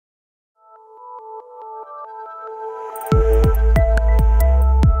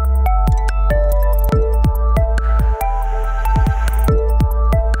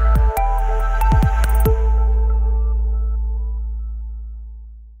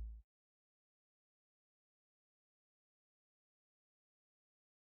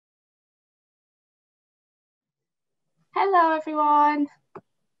Hello everyone,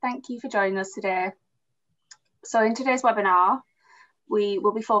 thank you for joining us today. So in today's webinar, we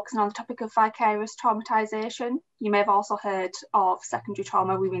will be focusing on the topic of vicarious traumatisation. You may have also heard of secondary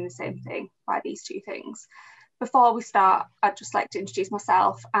trauma. We mean the same thing by these two things. Before we start, I'd just like to introduce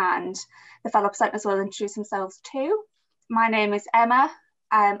myself, and the fellow presenters will introduce themselves too. My name is Emma.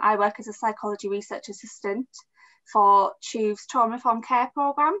 I work as a psychology research assistant for CHUV's Trauma Informed Care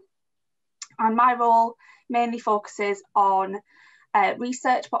programme, and my role mainly focuses on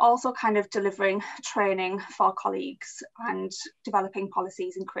research, but also kind of delivering training for colleagues and developing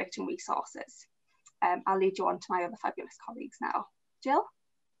policies and creating resources. I'll lead you on to my other fabulous colleagues now. Jill?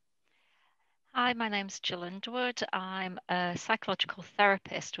 Hi, my name's Jill Underwood. I'm a psychological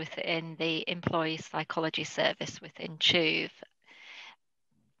therapist within the Employee Psychology Service within CHUV.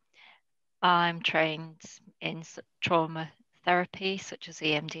 I'm trained in trauma therapy such as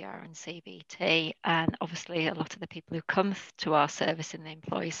EMDR and CBT, and obviously a lot of the people who come to our service in the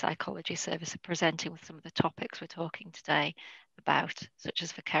Employee Psychology Service are presenting with some of the topics we're talking today about, such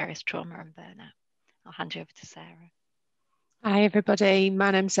as vicarious trauma and burnout. I'll hand you over to Sarah. Hi everybody, my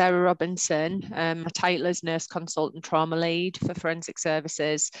name's Sarah Robinson. My title is Nurse Consultant Trauma Lead for Forensic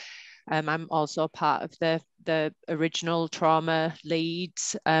Services. I'm also part of the original trauma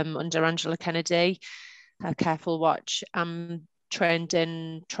leads under Angela Kennedy, Careful Watch. I'm trained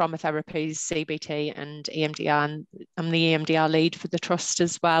in trauma therapies, CBT and EMDR, and I'm the EMDR lead for the trust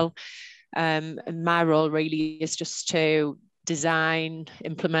as well. And my role really is just to design,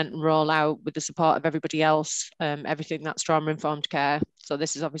 implement and roll out with the support of everybody else, everything that's trauma-informed care. So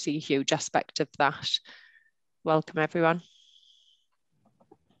this is obviously a huge aspect of that. Welcome everyone.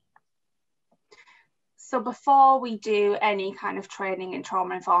 So before we do any kind of training in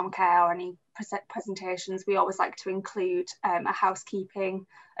trauma-informed care or any presentations, we always like to include a housekeeping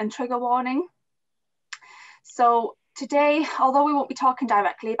and trigger warning. So today, although we won't be talking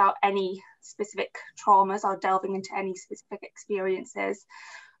directly about any specific traumas or delving into any specific experiences,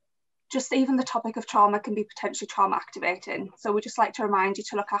 just even the topic of trauma can be potentially trauma activating. So we just like to remind you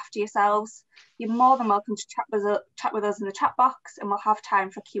to look after yourselves. You're more than welcome to chat with us in the chat box, and we'll have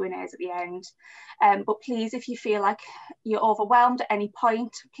time for Q&As at the end. But please, if you feel like you're overwhelmed at any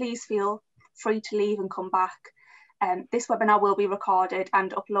point, please feel free to leave and come back. This webinar will be recorded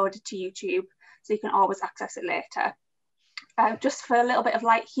and uploaded to YouTube, so you can always access it later. Just for a little bit of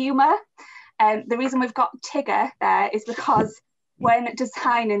light humour, the reason we've got Tigger there is because when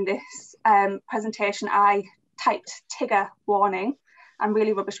designing this presentation, I typed Tigger warning. I'm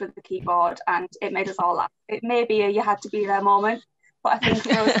really rubbish with the keyboard and it made us all laugh. It may be a you had to be there moment, but I think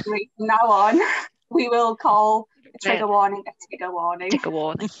from now on, we will call a trigger warning a Tigger warning. Tigger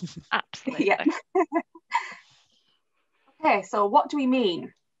warning, absolutely. Yeah. Okay, so what do we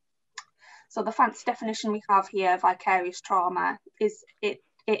mean? So the fancy definition we have here, vicarious trauma, is it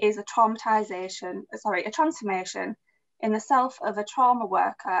is a transformation in the self of a trauma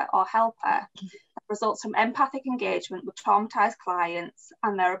worker or helper that results from empathic engagement with traumatized clients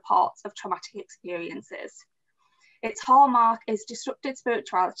and their reports of traumatic experiences. Its hallmark is disrupted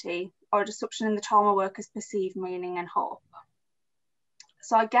spirituality or a disruption in the trauma worker's perceived meaning and hope.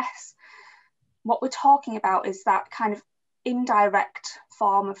 So I guess what we're talking about is that kind of indirect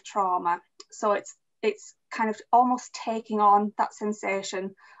form of trauma. So it's kind of almost taking on that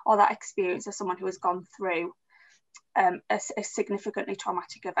sensation or that experience of someone who has gone through a significantly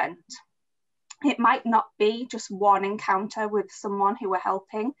traumatic event. It might not be just one encounter with someone who we're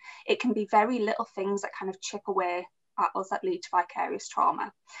helping. It can be very little things that kind of chip away at us that lead to vicarious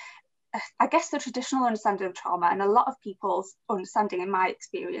trauma. I guess the traditional understanding of trauma, and a lot of people's understanding in my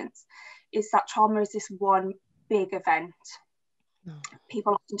experience, is that trauma is this one big event.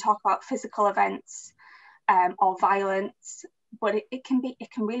 People often talk about physical events or violence, but it can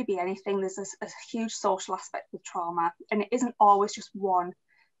really be anything. There's a huge social aspect with trauma, and it isn't always just one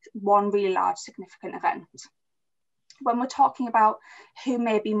really large significant event. When we're talking about who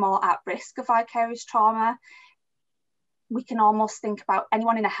may be more at risk of vicarious trauma, we can almost think about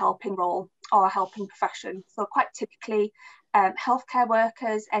anyone in a helping role or a helping profession. So quite typically, healthcare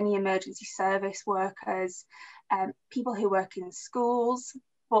workers, any emergency service workers, people who work in schools.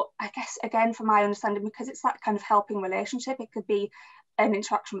 But I guess, again, from my understanding, because it's that kind of helping relationship, it could be an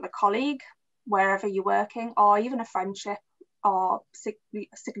interaction with a colleague, wherever you're working, or even a friendship or a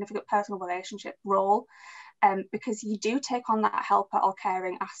significant personal relationship role, because you do take on that helper or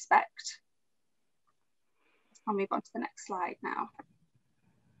caring aspect. I'll move on to the next slide now.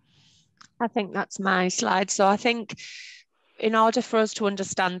 I think that's my slide. So I think in order for us to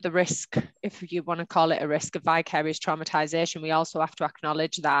understand the risk, if you want to call it a risk of vicarious traumatization, we also have to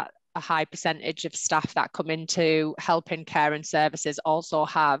acknowledge that a high percentage of staff that come into helping care and services also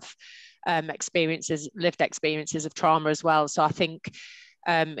have lived experiences of trauma as well. So I think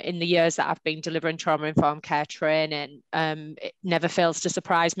in the years that I've been delivering trauma-informed care training, it never fails to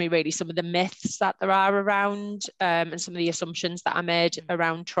surprise me really some of the myths that there are around and some of the assumptions that are made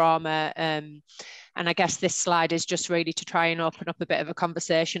around trauma. And I guess this slide is just really to try and open up a bit of a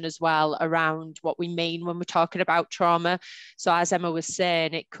conversation as well around what we mean when we're talking about trauma. So as Emma was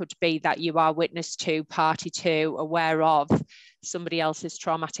saying, it could be that you are witness to, party to, aware of somebody else's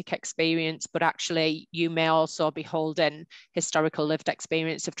traumatic experience, but actually you may also be holding historical lived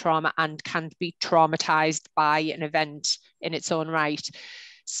experience of trauma and can be traumatized by an event in its own right.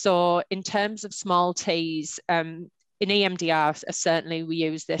 So in terms of small t's, in EMDR, certainly we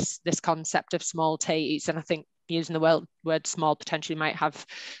use this concept of small t's, and I think using the word small potentially might have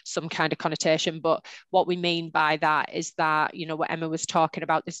some kind of connotation, but what we mean by that is that, you know, what Emma was talking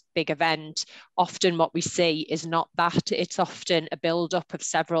about, this big event, often what we see is not that. It's often a build-up of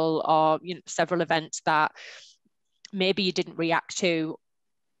several events that maybe you didn't react to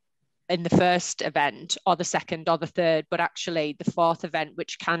in the first event or the second or the third, but actually the fourth event,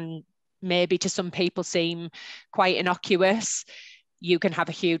 which can maybe to some people seem quite innocuous, you can have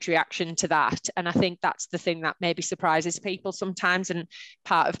a huge reaction to that. And I think that's the thing that maybe surprises people sometimes. And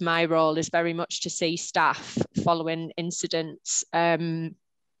part of my role is very much to see staff following incidents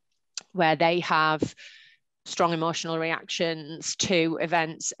where they have strong emotional reactions to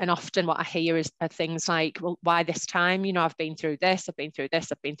events. And often what I hear are things like, well, why this time? You know, I've been through this, I've been through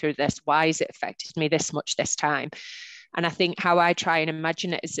this, I've been through this. Why has it affected me this much this time? And I think how I try and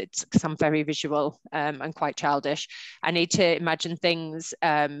imagine it is, it's because I'm very visual and quite childish. I need to imagine things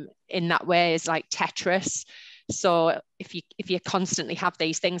in that way as like Tetris. So if you constantly have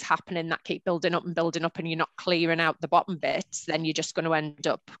these things happening that keep building up and you're not clearing out the bottom bits, then you're just going to end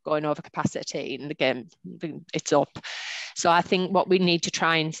up going over capacity and the game, it's up. So I think what we need to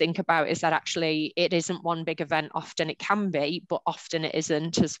try and think about is that actually it isn't one big event. Often it can be, but often it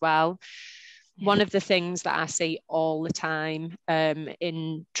isn't as well. One of the things that I see all the time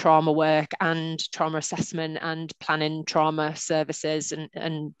in trauma work and trauma assessment and planning trauma services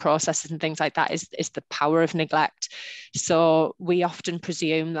and processes and things like that is the power of neglect. So we often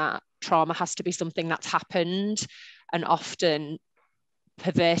presume that trauma has to be something that's happened, and often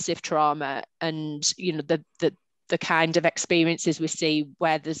pervasive trauma and, you know, the kind of experiences we see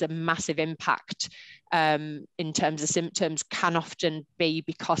where there's a massive impact in terms of symptoms can often be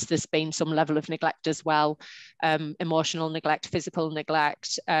because there's been some level of neglect as well, emotional neglect, physical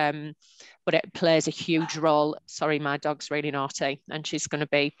neglect, but it plays a huge role. Sorry, my dog's really naughty and she's going to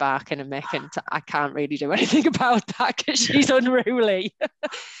be barking and making, I can't really do anything about that because she's unruly.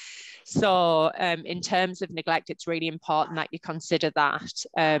 So in terms of neglect, it's really important that you consider that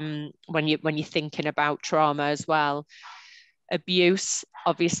when you're thinking about trauma as well. Abuse,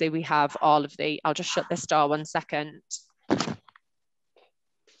 obviously we have all of the, I'll just shut this door 1 second.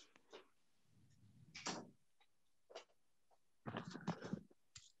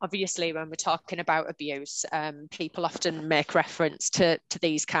 Obviously, when we're talking about abuse, people often make reference to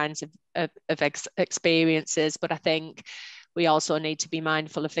these kinds of experiences, but I think we also need to be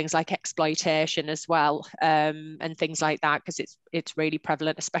mindful of things like exploitation as well, and things like that, because it's really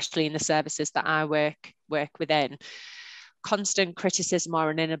prevalent, especially in the services that I work within. Constant criticism or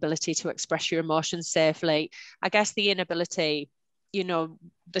an inability to express your emotions safely. I guess the inability, you know,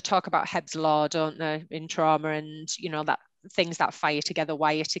 they talk about Hebb's law, don't they, in trauma, and, you know, that things that fire together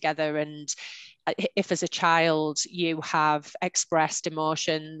wire together. And if as a child you have expressed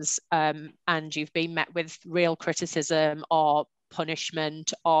emotions and you've been met with real criticism or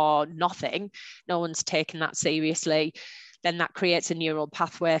punishment or nothing, no one's taken that seriously, then that creates a neural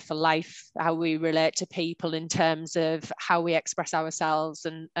pathway for life, how we relate to people in terms of how we express ourselves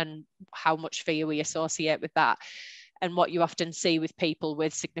and how much fear we associate with that. And what you often see with people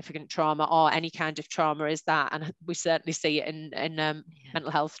with significant trauma or any kind of trauma is that, and we certainly see it in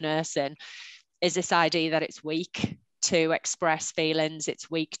mental health nursing, is this idea that it's weak to express feelings, it's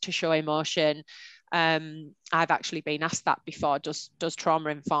weak to show emotion. I've actually been asked that before, does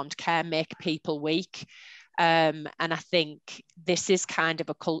trauma-informed care make people weak? And I think this is kind of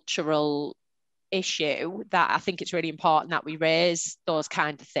a cultural issue that I think it's really important that we raise those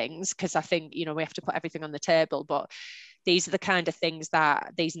kind of things, because I think, you know, we have to put everything on the table, but these are the kind of things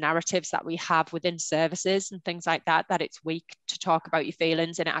that these narratives that we have within services and things like that, that it's weak to talk about your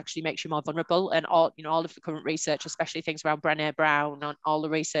feelings and it actually makes you more vulnerable. And all, you know, all of the current research, especially things around Brené Brown and all the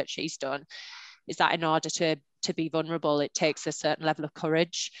research she's done, is that in order to be vulnerable, it takes a certain level of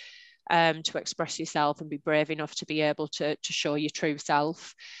courage. to express yourself and be brave enough to be able to show your true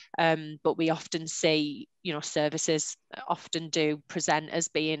self. But we often see, you know, services often do present as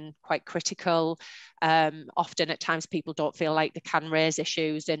being quite critical. Often at times people don't feel like they can raise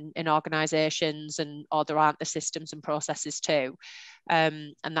issues in organisations, or there aren't the systems and processes too.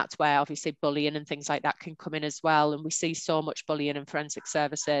 And that's where obviously bullying and things like that can come in as well. And we see so much bullying in forensic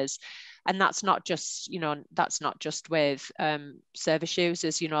services. And that's not just, you know, that's not just with service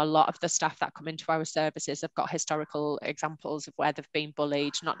users. You know, a lot of the staff that come into our services have got historical examples of where they've been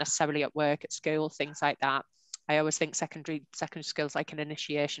bullied, not necessarily at work, at school, things like that. I always think secondary school is like an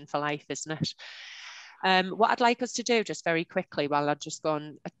initiation for life, isn't it? What I'd like us to do just very quickly, while I just go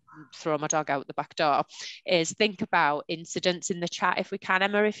and throw my dog out the back door, is think about incidents in the chat if we can.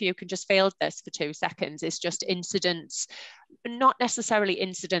 Emma, if you can just field this for 2 seconds. It's just incidents, not necessarily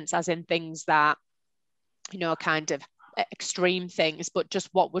incidents as in things that, you know, kind of extreme things, but just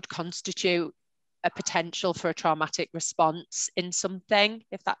what would constitute a potential for a traumatic response in something,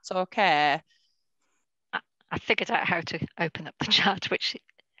 if that's okay. I figured out how to open up the chat, which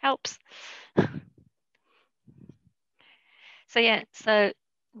helps. So yeah, so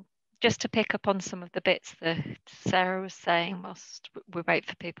just to pick up on some of the bits that Sarah was saying whilst we wait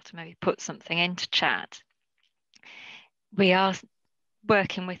for people to maybe put something into chat, we are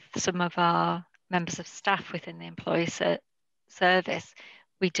working with some of our members of staff within the employee service.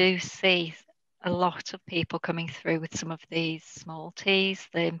 We do see a lot of people coming through with some of these small T's,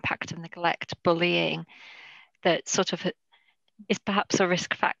 the impact of neglect, bullying, that sort of is perhaps a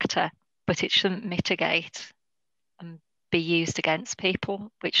risk factor, but it shouldn't mitigate and be used against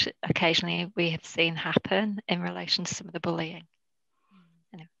people, which occasionally we have seen happen in relation to some of the bullying.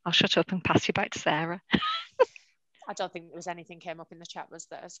 Anyway, I'll shut up and pass you back to Sarah. I don't think there was anything came up in the chat, was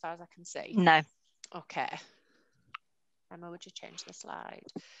there, as far as I can see? No. Okay. Emma, would you change the slide?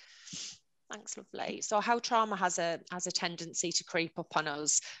 Thanks, lovely. So how trauma has a tendency to creep up on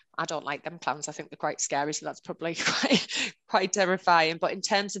us. I don't like them clowns. I think they're quite scary, so that's probably quite terrifying. But in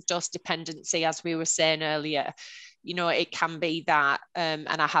terms of dose dependency, as we were saying earlier, you know, it can be that, and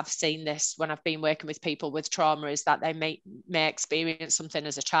I have seen this when I've been working with people with trauma, is that they may experience something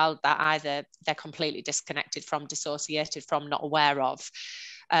as a child that either they're completely disconnected from, dissociated from, not aware of,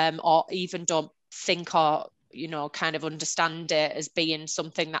 or even don't think or, you know, kind of understand it as being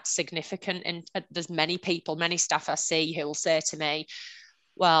something that's significant. And there's many people, many staff I see who will say to me,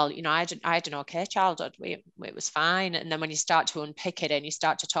 well, you know, I had an okay childhood. It was fine. And then when you start to unpick it and you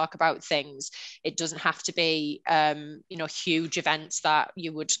start to talk about things, it doesn't have to be, you know, huge events that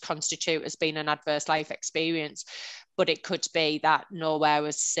you would constitute as being an adverse life experience. But it could be that nowhere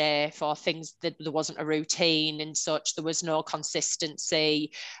was safe, or things that there wasn't a routine and such. There was no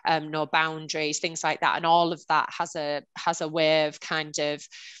consistency, no boundaries, things like that. And all of that has a way of kind of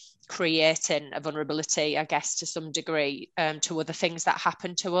creating a vulnerability, I guess, to some degree, to other things that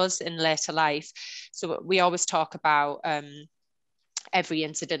happen to us in later life. So we always talk about every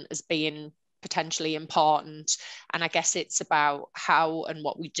incident as being potentially important, and I guess it's about how and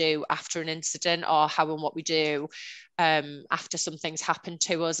what we do after an incident, or how and what we do after something's happened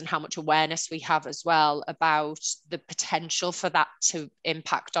to us, and how much awareness we have as well about the potential for that to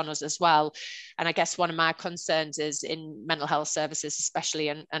impact on us as well. And I guess one of my concerns is in mental health services especially,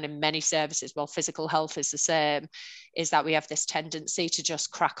 and in many services, well, physical health is the same, is that we have this tendency to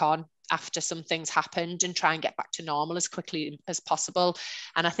just crack on after something's happened and try and get back to normal as quickly as possible.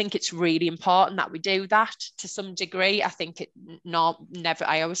 And I think it's really important that we do that to some degree. I think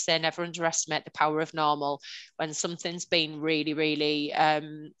I always say never underestimate the power of normal. When something's been really, really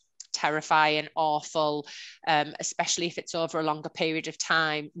terrifying, awful, especially if it's over a longer period of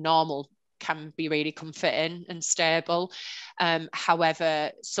time, normal can be really comforting and stable.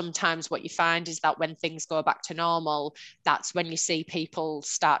 However, sometimes what you find is that when things go back to normal, that's when you see people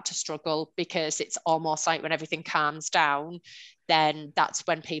start to struggle, because it's almost like when everything calms down, then that's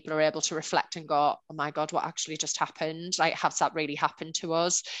when people are able to reflect and go, oh my God, what actually just happened? Like, has that really happened to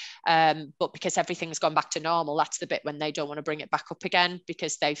us? But because everything's gone back to normal, that's the bit when they don't want to bring it back up again,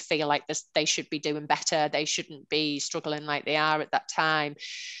 because they feel like they should be doing better. They shouldn't be struggling like they are at that time.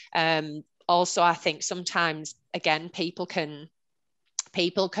 Also, I think sometimes, again, people can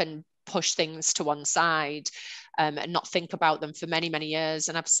push things to one side and not think about them for many, many years.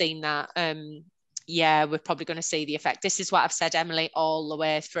 And I've seen that, yeah, we're probably going to see the effect. This is what I've said, Emily, all the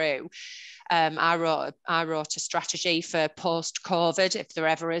way through. I wrote a strategy for post-COVID, if there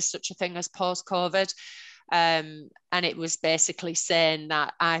ever is such a thing as post-COVID. And it was basically saying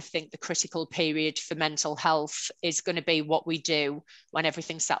that I think the critical period for mental health is going to be what we do when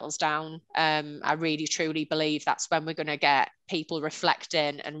everything settles down. I really, truly believe that's when we're going to get people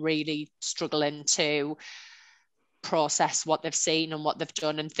reflecting and really struggling to process what they've seen and what they've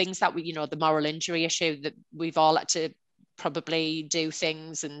done, and things that we, the moral injury issue, that we've all had to probably do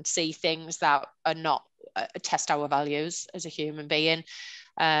things and see things that are not test our values as a human being.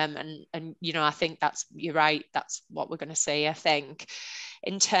 And I think you're right, that's what we're going to see. I think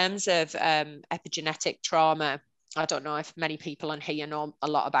in terms of epigenetic trauma, I don't know if many people on here know a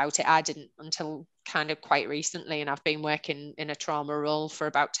lot about it. I didn't until kind of quite recently, and I've been working in a trauma role for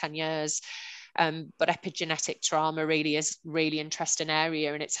about 10 years. But epigenetic trauma really is really interesting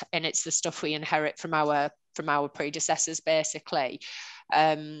area, and it's the stuff we inherit from our predecessors, basically.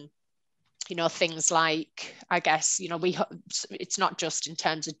 Things like, I guess, it's not just in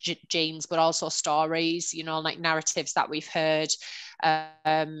terms of genes, but also stories, like narratives that we've heard.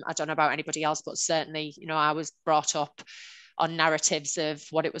 I don't know about anybody else, but certainly, I was brought up on narratives of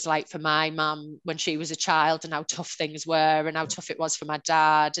what it was like for my mum when she was a child, and how tough things were, and how tough it was for my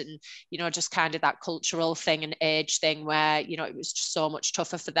dad, and just kind of that cultural thing and age thing where it was just so much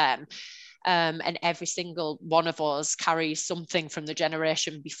tougher for them. And every single one of us carries something from the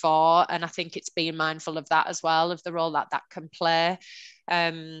generation before, and I think it's being mindful of that as well, of the role that can play.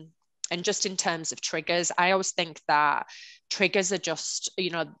 And just in terms of triggers, I always think that triggers are just,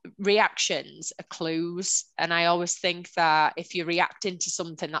 reactions are clues. And I always think that if you're reacting to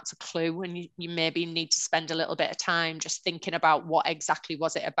something, that's a clue, and you maybe need to spend a little bit of time just thinking about what exactly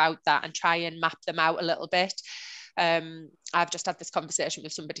was it about that, and try and map them out a little bit. I've just had this conversation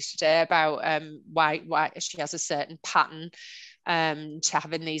with somebody today about why she has a certain pattern to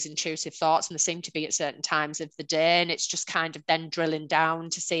having these intrusive thoughts, and they seem to be at certain times of the day, and it's just kind of then drilling down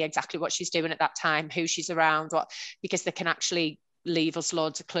to see exactly what she's doing at that time, who she's around, because they can actually leave us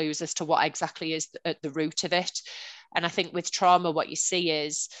loads of clues as to what exactly is at the root of it. And I think with trauma, what you see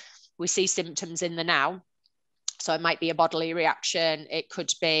is we see symptoms in the now. So it might be a bodily reaction. It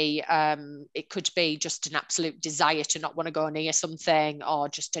could be just an absolute desire to not want to go near something, or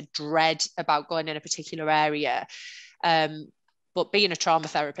just a dread about going in a particular area. But being a trauma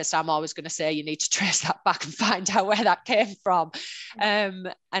therapist, I'm always going to say you need to trace that back and find out where that came from.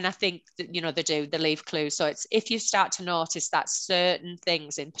 And I think that, they leave clues. So it's, if you start to notice that certain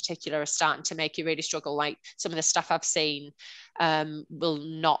things in particular are starting to make you really struggle, like some of the stuff I've seen will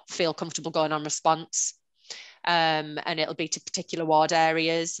not feel comfortable going on response. And it'll be to particular ward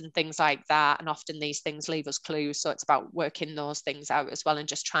areas and things like that. And often these things leave us clues. So it's about working those things out as well, and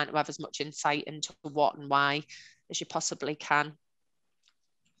just trying to have as much insight into what and why as you possibly can.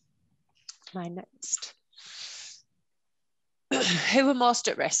 My next. Who are most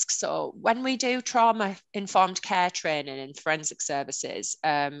at risk? So when we do trauma-informed care training in forensic services,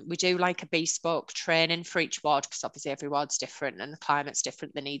 we do like a bespoke training for each ward, because obviously every ward's different and the climate's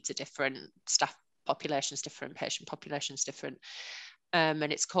different, the needs are different, staff population's different, patient population's different. And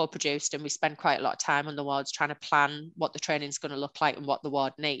it's co-produced, and we spend quite a lot of time on the wards trying to plan what the training's going to look like and what the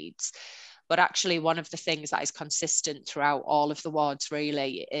ward needs. But actually, one of the things that is consistent throughout all of the wards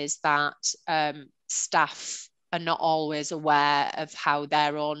really is that staff are not always aware of how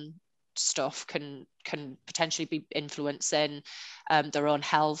their own stuff can potentially be influencing their own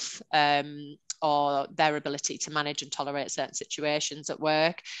health, or their ability to manage and tolerate certain situations at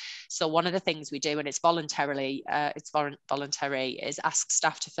work. So one of the things we do, and it's voluntary, is ask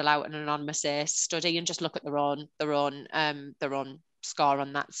staff to fill out an anonymous ACE study and just look at their own score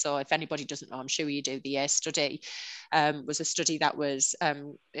on that. So if anybody doesn't know, I'm sure you do, the ACE study was a study that was,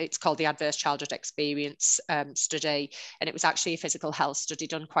 it's called the Adverse Childhood Experience study, and it was actually a physical health study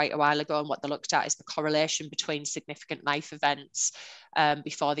done quite a while ago, and what they looked at is the correlation between significant life events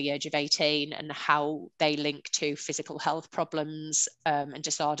before the age of 18 and how they link to physical health problems and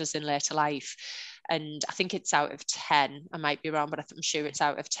disorders in later life. And I think it's out of 10, I might be wrong, but I'm sure it's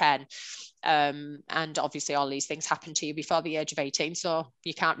out of 10. And obviously all these things happen to you before the age of 18, so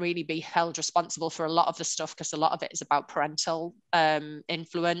you can't really be held responsible for a lot of the stuff, because a lot of it is about parental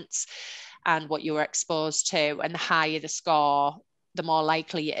influence and what you were exposed to. And the higher the score, the more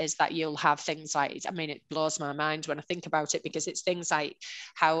likely it is that you'll have things like, I mean, it blows my mind when I think about it, because it's things like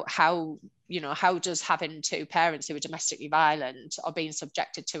how does having two parents who are domestically violent or being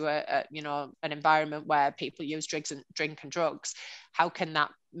subjected to an environment where people use drink and drugs, how can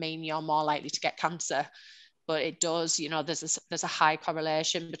that mean you're more likely to get cancer? but it does, you know, there's a high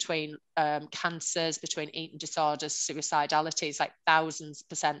correlation between cancers, between eating disorders, suicidality. It's like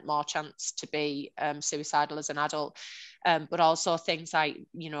 1000% more chance to be suicidal as an adult, but also things like,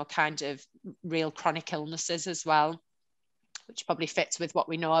 you know, kind of real chronic illnesses as well, which probably fits with what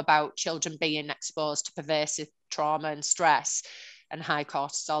we know about children being exposed to pervasive trauma and stress and high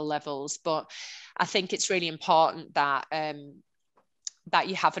cortisol levels. But I think it's really important that that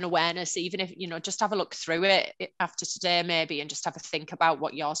you have an awareness, even if, you know, just have a look through it after today maybe, and just have a think about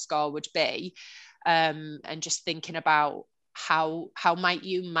what your score would be, and just thinking about how might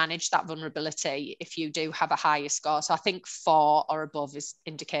you manage that vulnerability if you do have a higher score. So I think 4 or above is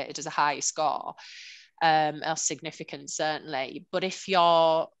indicated as a high score, or significant certainly. But if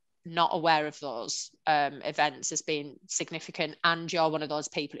you're not aware of those events as being significant, and you're one of those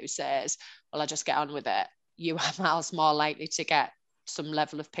people who says, well, I just get on with it, you are miles more likely to get some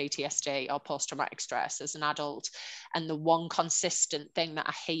level of PTSD or post-traumatic stress as an adult. And the one consistent thing that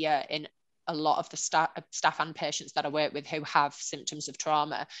I hear in a lot of the staff and patients that I work with who have symptoms of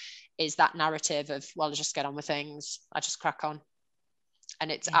trauma is that narrative of, well, I just get on with things, I just crack on.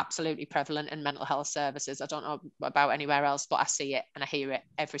 And it's absolutely prevalent in mental health services. I don't know about anywhere else, but I see it and I hear it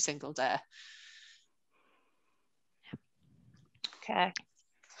every single day. Okay.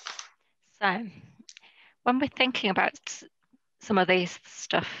 So when we're thinking about some of these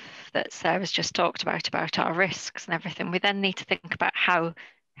stuff that Sarah's just talked about our risks and everything, we then need to think about how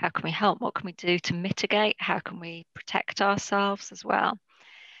can we help? What can we do to mitigate? How can we protect ourselves as well?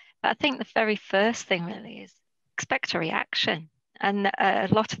 But I think the very first thing really is expect a reaction. And a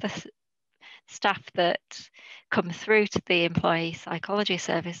lot of the staff that come through to the employee psychology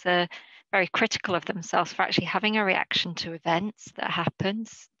service are very critical of themselves for actually having a reaction to events that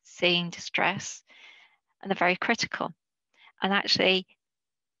happens, seeing distress, and they're very critical. And actually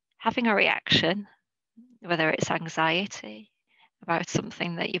having a reaction, whether it's anxiety about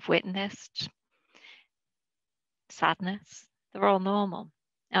something that you've witnessed, sadness, they're all normal.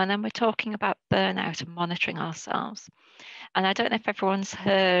 And then we're talking about burnout and monitoring ourselves. And I don't know if everyone's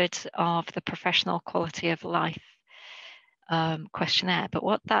heard of the Professional Quality of Life questionnaire, but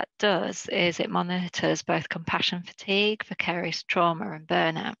what that does is it monitors both compassion fatigue, vicarious trauma, and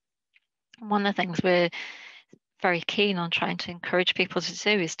burnout. And one of the things we're very keen on trying to encourage people to do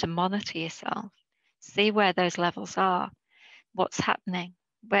is to monitor yourself, see where those levels are, what's happening,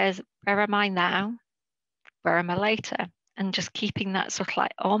 where am I now, where am I later, and just keeping that sort of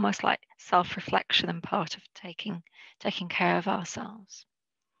like almost like self-reflection and part of taking care of ourselves,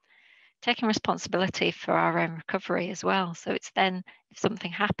 taking responsibility for our own recovery as well. So it's then, if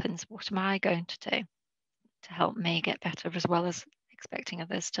something happens, what am I going to do to help me get better, as well as expecting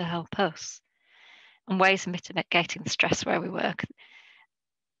others to help us? And ways of mitigating the stress where we work,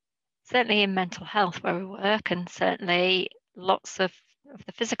 certainly in mental health where we work, and certainly lots of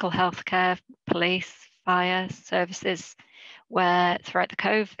the physical healthcare, police, fire services, where throughout the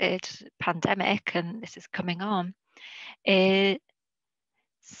COVID pandemic, and this is coming on, it's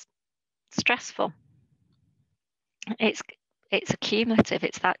stressful. It's accumulative.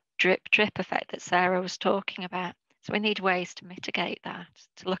 It's that drip effect that Sarah was talking about. So we need ways to mitigate that,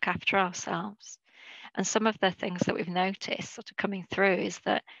 to look after ourselves. And some of the things that we've noticed sort of coming through is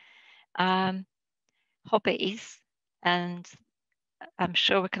that hobbies, and I'm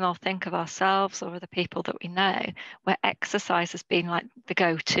sure we can all think of ourselves or other people that we know, where exercise has been like the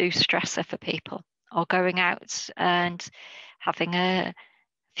go-to stressor for people, or going out and having a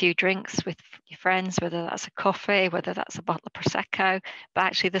few drinks with your friends, whether that's a coffee, whether that's a bottle of Prosecco. But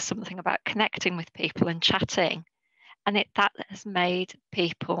actually there's something about connecting with people and chatting, and that has made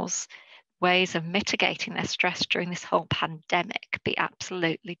people's ways of mitigating their stress during this whole pandemic be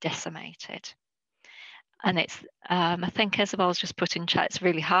absolutely decimated. And it's, I think Isabel's just put in chat, it's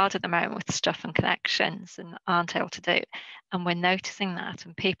really hard at the moment with stuff and connections and aren't able to do it. And we're noticing that,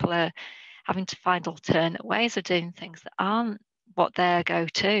 and people are having to find alternate ways of doing things that aren't what their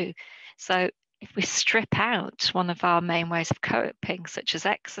go-to. So if we strip out one of our main ways of coping, such as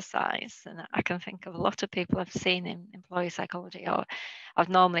exercise, and I can think of a lot of people I've seen in employee psychology, or I've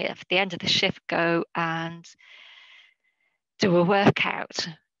normally at the end of the shift go and do a workout.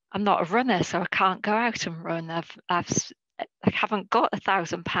 I'm not a runner, so I can't go out and run. I haven't got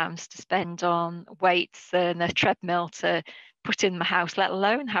 £1,000 to spend on weights and a treadmill to put in my house, let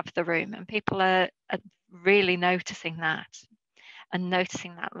alone have the room. And people are really noticing that, and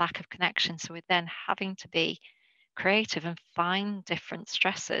noticing that lack of connection. So we're then having to be creative and find different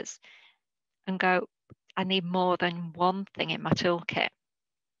stressors and go, I need more than one thing in my toolkit.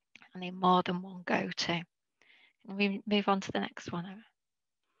 I need more than one go-to. Can we move on to the next one?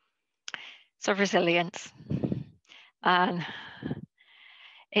 So resilience. And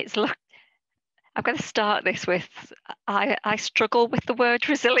it's look. I'm going to start this with, I struggle with the word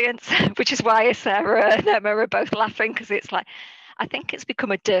resilience, which is why Sarah and Emma are both laughing, because it's like, I think it's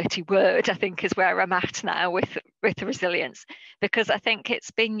become a dirty word, I think is where I'm at now with resilience, because I think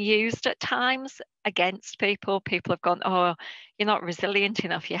it's been used at times against people. People have gone, oh, you're not resilient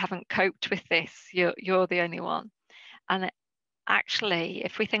enough, you haven't coped with this, you're the only one. And actually,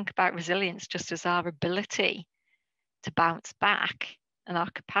 if we think about resilience just as our ability to bounce back and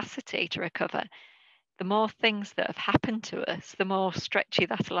our capacity to recover, the more things that have happened to us, the more stretchy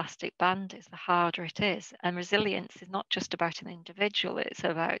that elastic band is, the harder it is. And resilience is not just about an individual, it's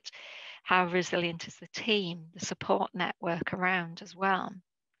about how resilient is the team, the support network around as well.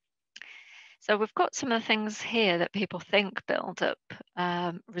 So we've got some of the things here that people think build up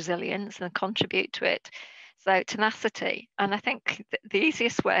resilience and contribute to it. So tenacity, and I think the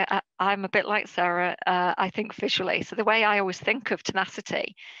easiest way, I'm a bit like Sarah, I think visually. So the way I always think of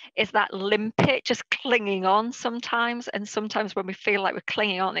tenacity is that limpet, just clinging on sometimes. And sometimes when we feel like we're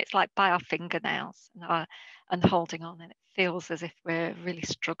clinging on, it's like by our fingernails and holding on. And it feels as if we're really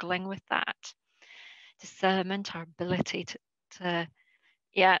struggling with that. Discernment, our ability to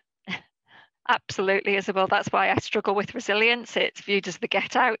yeah, absolutely, Isabel. That's why I struggle with resilience. It's viewed as the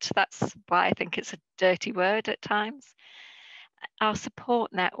get out. That's why I think it's a dirty word at times. Our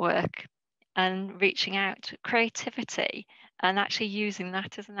support network and reaching out, creativity, and actually using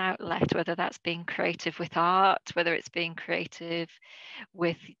that as an outlet, whether that's being creative with art, whether it's being creative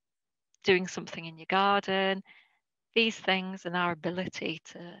with doing something in your garden, these things, and our ability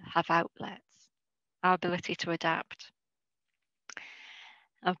to have outlets, our ability to adapt.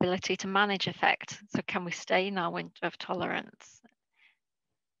 Our ability to manage effect. So can we stay in our window of tolerance?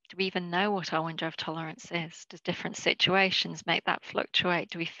 Do we even know what our window of tolerance is? Does different situations make that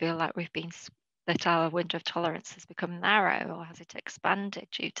fluctuate? Do we feel like that our window of tolerance has become narrow, or has it expanded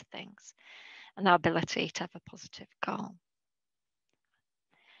due to things? And our ability to have a positive goal.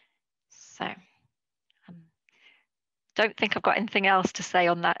 So don't think I've got anything else to say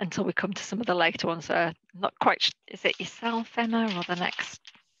on that until we come to some of the later ones. I'm not quite sure. Is it yourself, Emma, or the next?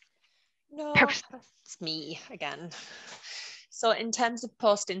 No, it's me again. So in terms of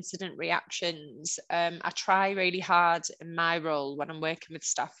post-incident reactions, I try really hard in my role when I'm working with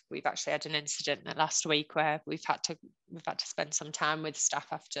staff. We've actually had an incident last week where we've had to spend some time with staff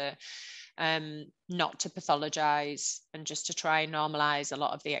after, not to pathologise and just to try and normalise a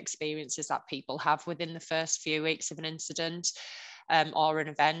lot of the experiences that people have within the first few weeks of an incident, or an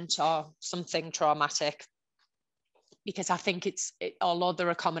event or something traumatic. Because I think although there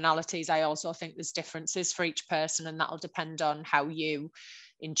are commonalities, I also think there's differences for each person, and that'll depend on how you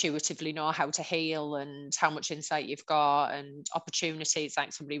intuitively know how to heal and how much insight you've got, and opportunities,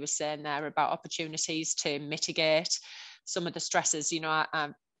 like somebody was saying there about opportunities to mitigate some of the stresses. You know,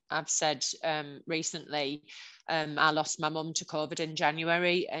 I've said recently, I lost my mum to COVID in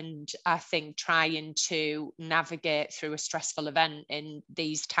January, and I think trying to navigate through a stressful event in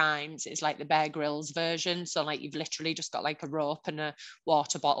these times is like the Bear Grylls version. So like you've literally just got like a rope and a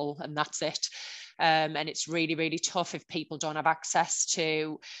water bottle and that's it. And it's really, really tough if people don't have access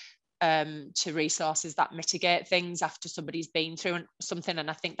to resources that mitigate things after somebody's been through something.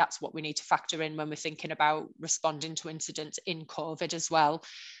 And I think that's what we need to factor in when we're thinking about responding to incidents in COVID as well.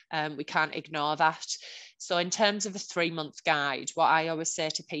 We can't ignore that. So in terms of a 3-month guide, what I always say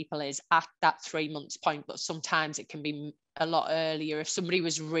to people is at that 3 months point, but sometimes it can be a lot earlier. If somebody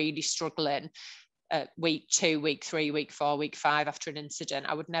was really struggling at week 2, week 3, week 4, week 5 after an incident,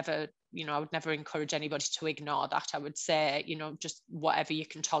 I would never encourage anybody to ignore that. I would say, just whatever you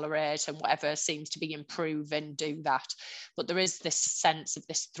can tolerate and whatever seems to be improving, do that. But there is this sense of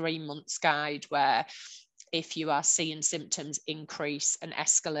this 3 months guide where if you are seeing symptoms increase and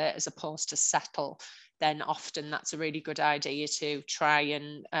escalate as opposed to settle, then often that's a really good idea to try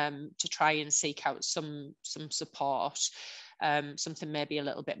and seek out some support, something maybe a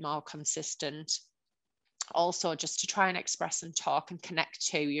little bit more consistent. Also, just to try and express and talk and connect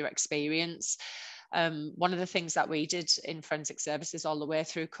to your experience. One of the things that we did in forensic services all the way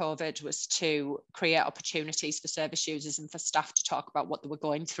through COVID was to create opportunities for service users and for staff to talk about what they were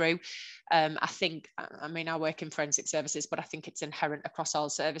going through. I work in forensic services, but I think it's inherent across all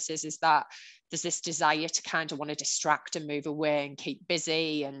services is that there's this desire to kind of want to distract and move away and keep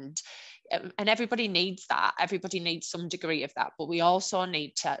busy, and everybody needs that. Everybody needs some degree of that, but we also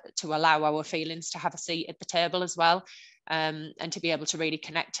need to allow our feelings to have a seat at the table as well, and to be able to really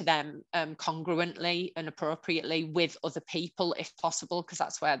connect to them congruently and appropriately with other people if possible, because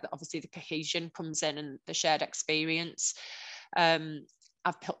that's where obviously the cohesion comes in and the shared experience.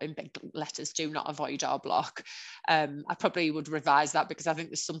 I've put in big letters, do not avoid or block. I probably would revise that, because I think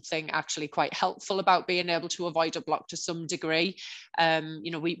there's something actually quite helpful about being able to avoid or block to some degree.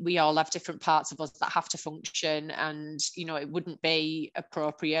 You know, we all have different parts of us that have to function, and, you know, it wouldn't be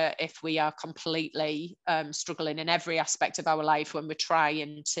appropriate if we are completely struggling in every aspect of our life when we're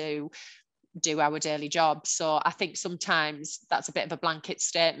trying to do our daily job. So I think sometimes that's a bit of a blanket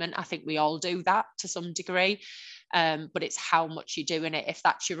statement. I think we all do that to some degree. But it's how much you're doing it. If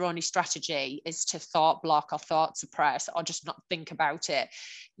that's your only strategy, is to thought block or thought suppress or just not think about it,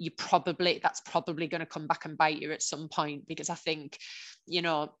 that's probably going to come back and bite you at some point. Because I think, you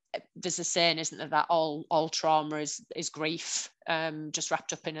know, there's a saying, isn't there, that all trauma is grief, just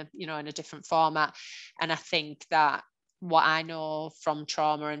wrapped up in a different format. And I think that what I know from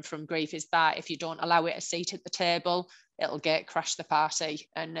trauma and from grief is that if you don't allow it a seat at the table, it'll crash the party,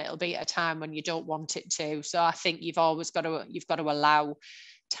 and it'll be at a time when you don't want it to. So I think you've got to allow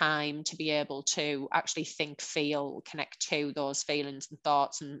time to be able to actually think, feel, connect to those feelings and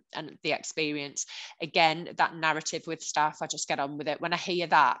thoughts and the experience. Again, that narrative with staff, I just get on with it. When I hear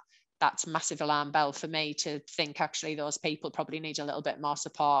that, that's a massive alarm bell for me, to think actually those people probably need a little bit more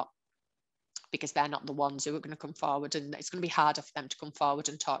support, because they're not the ones who are going to come forward, and it's going to be harder for them to come forward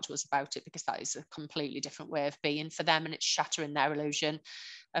and talk to us about it, because that is a completely different way of being for them, and it's shattering their illusion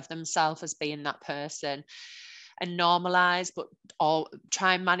of themselves as being that person. And normalize, but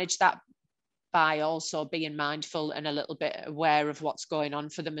try and manage that by also being mindful and a little bit aware of what's going on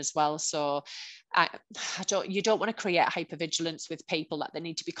for them as well. So you don't want to create hypervigilance with people, that they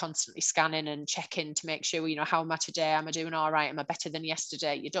need to be constantly scanning and checking to make sure, you know, how am I today? Am I doing all right? Am I better than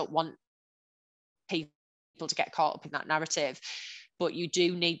yesterday? You don't want people to get caught up in that narrative, but you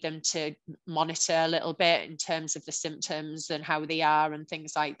do need them to monitor a little bit in terms of the symptoms and how they are and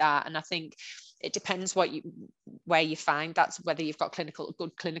things like that. And I think it depends where you find that's, whether you've got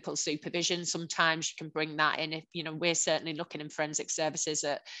good clinical supervision. Sometimes you can bring that in. If, you know, we're certainly looking in forensic services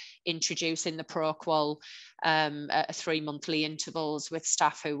at introducing the ProQual at 3 monthly intervals with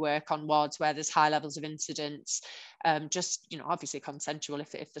staff who work on wards where there's high levels of incidents. Just, you know, obviously consensual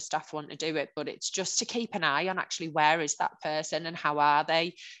if the staff want to do it, but it's just to keep an eye on actually where is that person and how are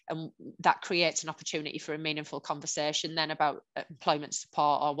they, and that creates an opportunity for a meaningful conversation then about employment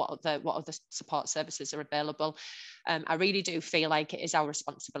support or what other support services are available. I really do feel like it is our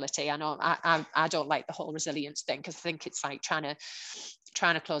responsibility. I know I don't like the whole resilience thing, because I think it's like trying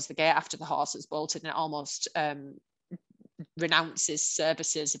to close the gate after the horse has bolted, and it almost renounces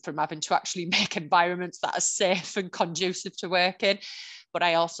services from having to actually make environments that are safe and conducive to work in. But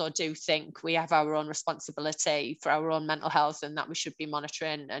I also do think we have our own responsibility for our own mental health, and that we should be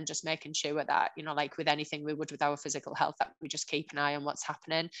monitoring and just making sure that, you know, like with anything we would with our physical health, that we just keep an eye on what's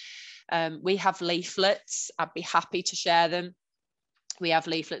happening. We have leaflets. I'd be happy to share them. We have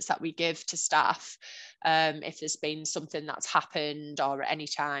leaflets that we give to staff if there's been something that's happened, or at any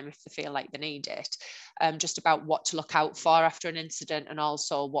time if they feel like they need it, just about what to look out for after an incident, and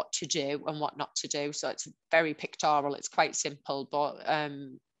also what to do and what not to do. So it's very pictorial, it's quite simple, but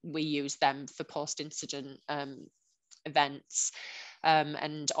we use them for post-incident events.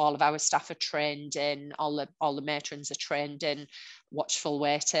 And all of our staff are trained in, all the matrons are trained in watchful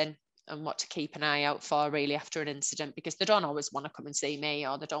waiting and what to keep an eye out for really after an incident, because they don't always want to come and see me,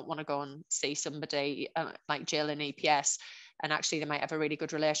 or they don't want to go and see somebody like Jill in EPS, and actually they might have a really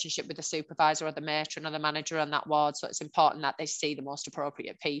good relationship with the supervisor or the matron or the manager on that ward. So it's important that they see the most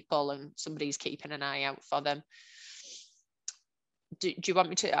appropriate people and somebody's keeping an eye out for them. Do you want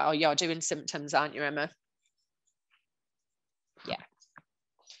me to? Oh, you're doing symptoms, aren't you, Emma? Yeah.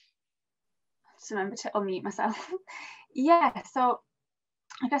 Just remember to unmute myself. Yeah, so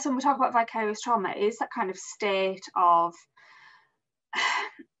I guess when we talk about vicarious trauma, it is that kind of state of,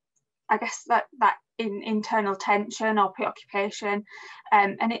 I guess, that internal tension or preoccupation,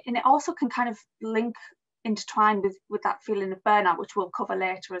 and it also can kind of intertwine with that feeling of burnout, which we'll cover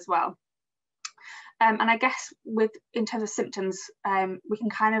later as well. And I guess in terms of symptoms, we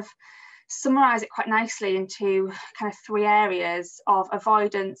can kind of summarize it quite nicely into kind of 3 areas of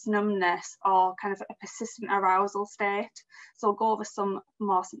avoidance, numbness, or kind of a persistent arousal state. So I'll go over some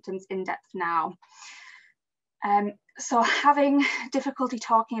more symptoms in depth now. So having difficulty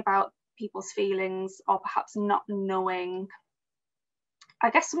talking about people's feelings, or perhaps not knowing,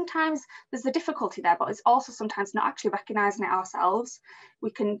 I guess sometimes there's a difficulty there, but it's also sometimes not actually recognizing it ourselves.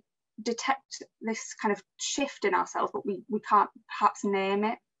 We can detect this kind of shift in ourselves, but we can't perhaps name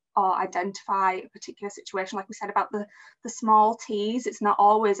it or identify a particular situation. Like we said about the small T's, it's not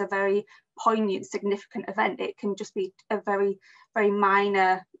always a very poignant, significant event. It can just be a very, very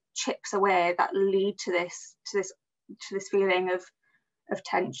minor chips away that lead to this feeling of of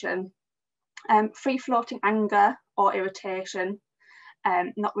tension. Free-floating anger or irritation,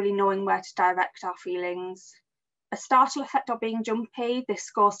 not really knowing where to direct our feelings. A startle effect or being jumpy.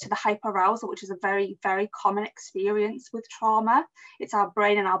 This goes to the hyperarousal, which is a very, very common experience with trauma. It's our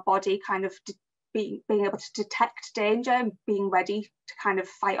brain and our body kind of being able to detect danger and being ready to kind of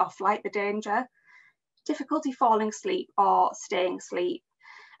fight or flight the danger. Difficulty falling asleep or staying asleep.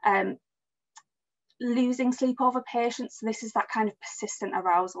 Losing sleep over patience. So this is that kind of persistent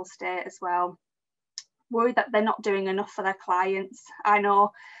arousal state as well. Worried that they're not doing enough for their clients. I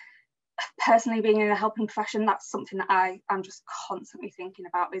know personally, being in a helping profession, that's something that I'm just constantly thinking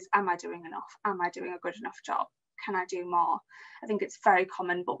about is, am I doing enough? Am I doing a good enough job? Can I do more? I think it's very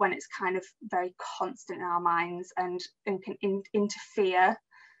common, but when it's kind of very constant in our minds and can interfere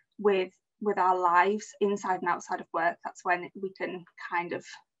with our lives inside and outside of work, that's when we can kind of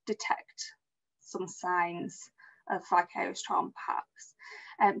detect some signs of vicarious trauma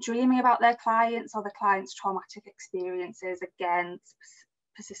perhaps. Dreaming about their clients or the client's traumatic experiences, again,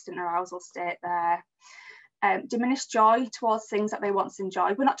 persistent arousal state there. Diminished joy towards things that they once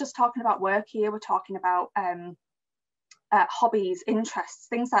enjoyed. We're not just talking about work here, we're talking about hobbies, interests,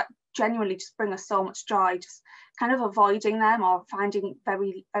 things that genuinely just bring us so much joy, just kind of avoiding them or finding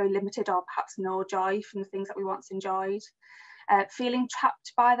very, very limited or perhaps no joy from the things that we once enjoyed. Feeling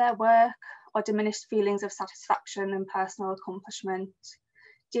trapped by their work or diminished feelings of satisfaction and personal accomplishment.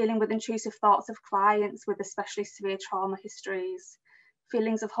 Dealing with intrusive thoughts of clients with especially severe trauma histories.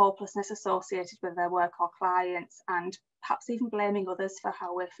 Feelings of hopelessness associated with their work or clients, and perhaps even blaming others for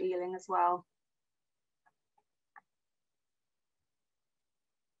how we're feeling as well.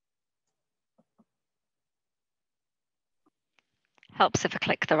 Helps if I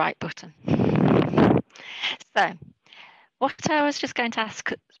click the right button. So what I was just going to ask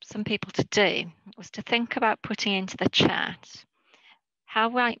some people to do was to think about putting into the chat, how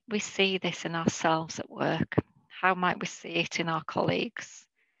might we see this in ourselves at work? How might we see it in our colleagues?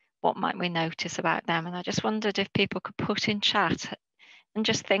 What might we notice about them? And I just wondered if people could put in chat and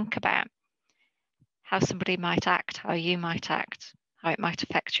just think about how somebody might act, how you might act, how it might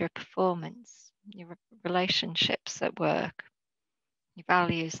affect your performance, your relationships at work, your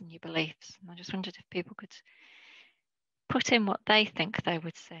values and your beliefs. And I just wondered if people could put in what they think they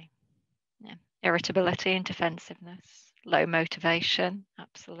would see. Yeah. Irritability and defensiveness, low motivation,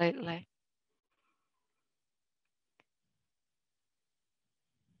 absolutely.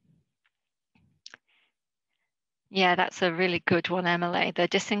 Yeah, that's a really good one, Emily. They're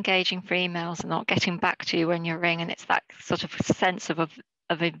disengaging for emails and not getting back to you when you ring. And it's that sort of sense of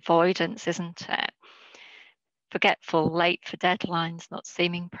avoidance, isn't it? Forgetful, late for deadlines, not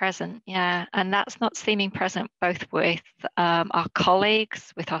seeming present. Yeah, and that's not seeming present both with our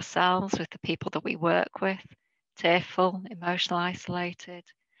colleagues, with ourselves, with the people that we work with, tearful, emotional, isolated.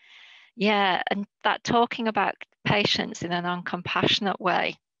 Yeah, and that talking about patients in an uncompassionate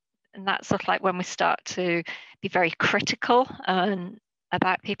way. And that's sort of like when we start to be very critical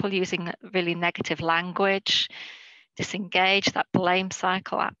about people using really negative language, disengage, that blame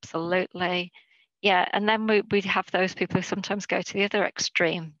cycle, absolutely. Yeah, and then we have those people who sometimes go to the other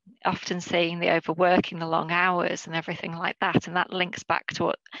extreme, often seeing the overworking, the long hours and everything like that. And that links back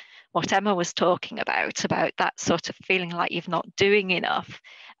to what Emma was talking about that sort of feeling like you're not doing enough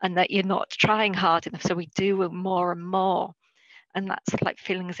and that you're not trying hard enough. So we do more and more. And that's like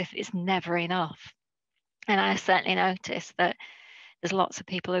feeling as if it's never enough. And I certainly noticed that there's lots of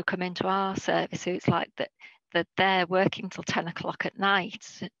people who come into our service who it's like that they're working till 10 o'clock at night,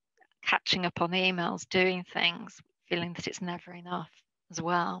 catching up on emails, doing things, feeling that it's never enough as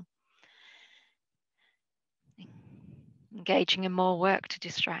well. Engaging in more work to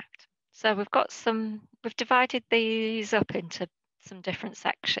distract. So we've divided these up into some different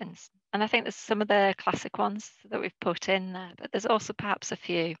sections. And I think there's some of the classic ones that we've put in there, but there's also perhaps a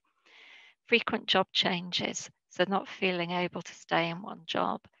few. Frequent job changes, so not feeling able to stay in one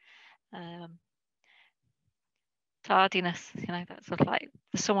job. Tardiness, that's sort of like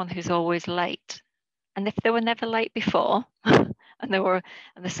someone who's always late. And if they were never late before, and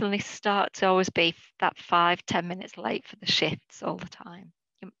they suddenly start to always be that 5-10 minutes late for the shifts all the time,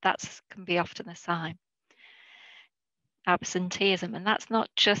 that can be often a sign. Absenteeism, and that's not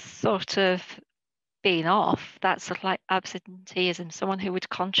just sort of being off, that's sort of like absenteeism, someone who would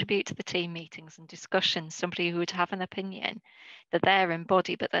contribute to the team meetings and discussions, somebody who would have an opinion. They're there in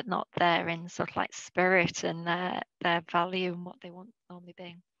body, but they're not there in sort of like spirit and their value and what they want normally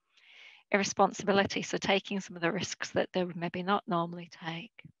being. Irresponsibility, so taking some of the risks that they would maybe not normally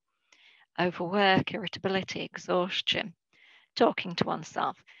take. Overwork, irritability, exhaustion, talking to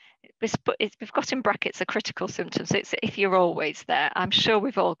oneself. we've got in brackets a critical symptom. So it's if you're always there. I'm sure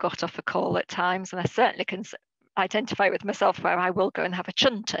we've all got off a call at times, and I certainly can identify with myself where I will go and have a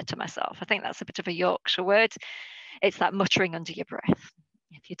chunter to myself. I think that's a bit of a Yorkshire word. It's that muttering under your breath,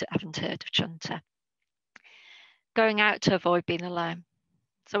 if you haven't heard of chunter. Going out to avoid being alone.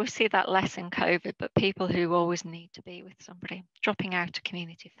 So we see that less in COVID, but people who always need to be with somebody, dropping out of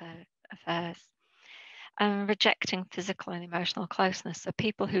community affairs. And rejecting physical and emotional closeness. So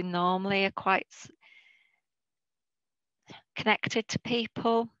people who normally are quite connected to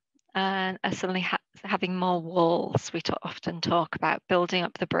people and are suddenly having more walls. We often talk about building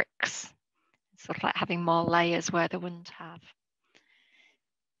up the bricks, sort of like having more layers where they wouldn't have.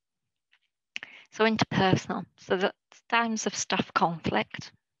 So interpersonal. So that's times of staff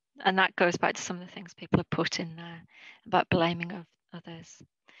conflict. And that goes back to some of the things people have put in there about blaming of others.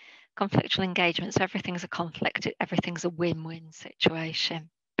 Conflictual engagement, so everything's a conflict, everything's a win-win situation.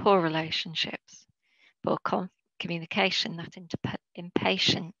 Poor relationships, poor communication, that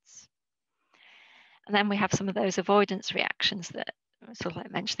impatience. And then we have some of those avoidance reactions that I was sort of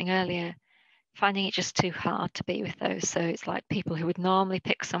like mentioning earlier, finding it just too hard to be with those. So it's like people who would normally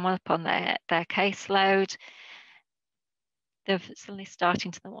pick someone up on their caseload, they're suddenly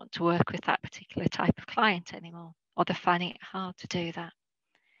starting to not want to work with that particular type of client anymore, or they're finding it hard to do that.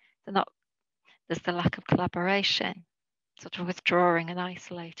 There's the lack of collaboration, sort of withdrawing and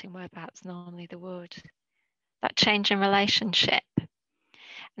isolating where perhaps normally they would. That change in relationship.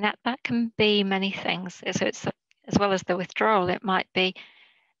 And that can be many things. So it's as well as the withdrawal, it might be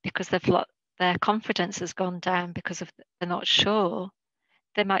because their confidence has gone down because they're not sure.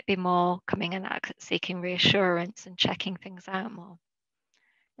 There might be more coming and seeking reassurance and checking things out more.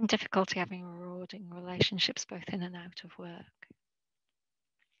 And difficulty having rewarding relationships both in and out of work.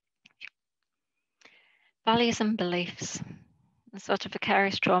 Values and beliefs. And sort of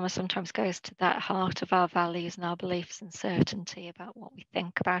vicarious trauma sometimes goes to that heart of our values and our beliefs and certainty about what we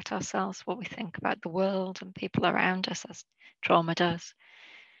think about ourselves, what we think about the world and people around us, as trauma does.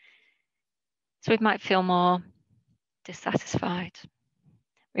 So we might feel more dissatisfied.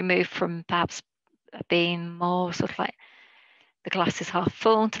 We move from perhaps being more sort of like the glass is half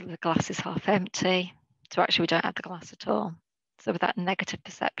full to the glass is half empty, so actually we don't have the glass at all. So with that negative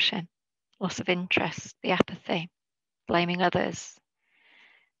perception, loss of interest, the apathy, blaming others,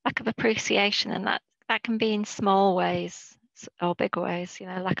 lack of appreciation, and that can be in small ways or big ways,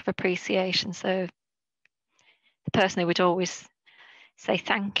 lack of appreciation. So the person who would always say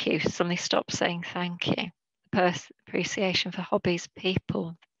thank you suddenly stops saying thank you. Appreciation for hobbies,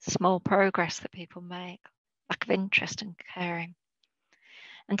 people, small progress that people make, lack of interest and caring.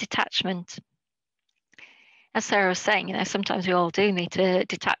 And detachment. As Sarah was saying, sometimes we all do need to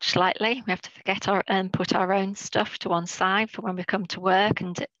detach slightly. We have to forget and put our own stuff to one side for when we come to work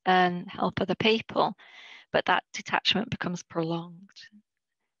and help other people. But that detachment becomes prolonged.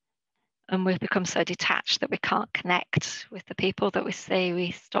 And we've become so detached that we can't connect with the people that we see.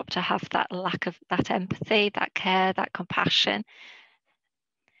 We stop to have that lack of that empathy, that care, that compassion,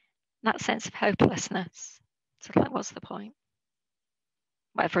 that sense of hopelessness. So like, what's the point?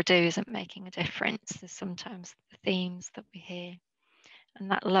 Whatever I do isn't making a difference. There's sometimes the themes that we hear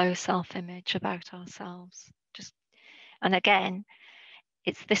and that low self-image about ourselves. And again,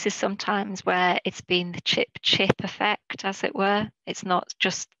 this is sometimes where it's been the chip effect, as it were. It's not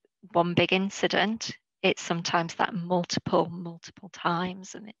just one big incident. It's sometimes that multiple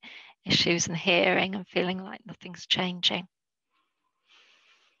times and issues and hearing and feeling like nothing's changing.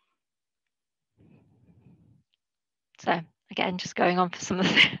 So again, just going on for some of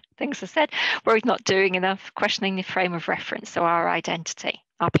the things I said, worried not doing enough, questioning the frame of reference, so our identity,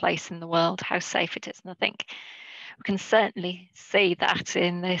 our place in the world, how safe it is. And I think we can certainly see that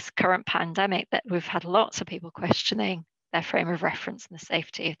in this current pandemic, that we've had lots of people questioning their frame of reference and the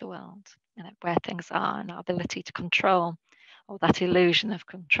safety of the world, where things are and our ability to control, or that illusion of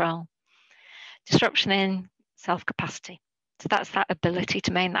control. Disruption in self-capacity. So that's that ability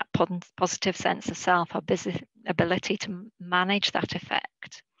to maintain that positive sense of self, our ability to manage that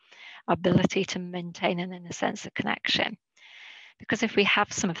effect, our ability to maintain an inner sense of connection. Because if we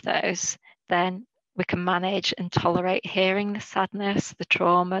have some of those, then we can manage and tolerate hearing the sadness, the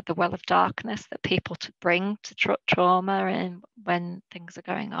trauma, the well of darkness that people bring to trauma and when things are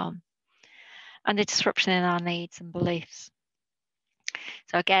going on. And the disruption in our needs and beliefs.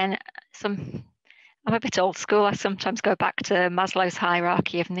 So again, I'm a bit old school. I sometimes go back to Maslow's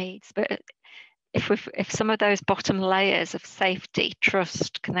hierarchy of needs, but if some of those bottom layers of safety,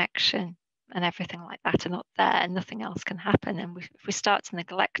 trust, connection, and everything like that are not there, nothing else can happen. And if we start to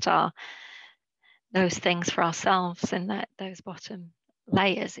neglect those things for ourselves in those bottom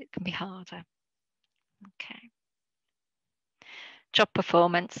layers, it can be harder. Okay. Job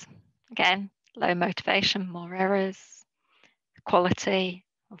performance, again, low motivation, more errors, quality,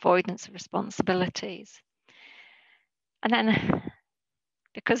 avoidance of responsibilities. And then,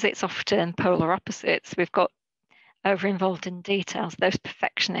 because it's often polar opposites, we've got over involved in details, those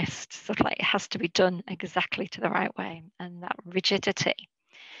perfectionists, sort of like it has to be done exactly to the right way, and that rigidity.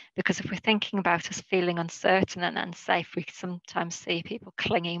 Because if we're thinking about us feeling uncertain and unsafe, we sometimes see people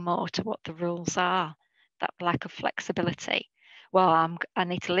clinging more to what the rules are, that lack of flexibility. Well, I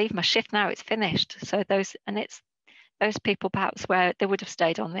need to leave my shift now, it's finished. So it's those people perhaps where they would have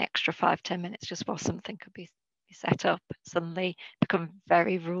stayed on the extra 5-10 minutes just while something could be set up, suddenly become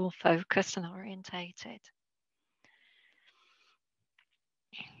very rule focused and orientated.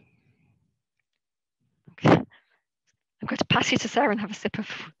 Okay. I'm going to pass you to Sarah and have a sip of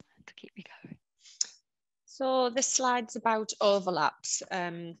to keep me going. So this slide's about overlaps.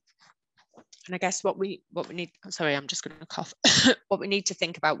 And I guess what we need, sorry, I'm just going to cough. What we need to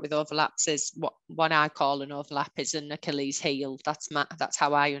think about with overlaps is what I call an overlap is an Achilles heel. That's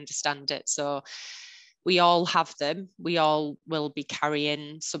how I understand it. So we all have them. We all will be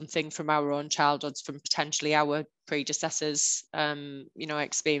carrying something from our own childhoods, from potentially our predecessors,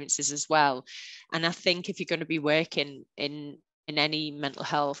 experiences as well. And I think if you're going to be working in any mental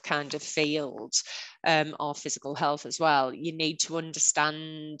health kind of field, or physical health as well, you need to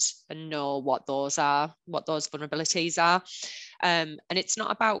understand and know what those vulnerabilities are. And it's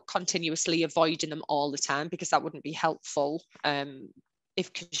not about continuously avoiding them all the time, because that wouldn't be helpful.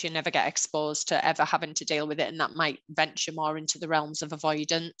 Because you never get exposed to ever having to deal with it, and that might venture more into the realms of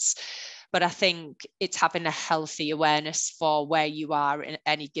avoidance. But I think it's having a healthy awareness for where you are in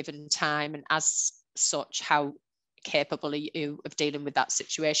any given time, and as such, how capable are you of dealing with that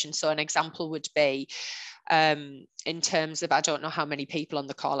situation. So an example would be, in terms of, I don't know how many people on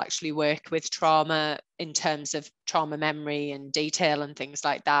the call actually work with trauma in terms of trauma memory and detail and things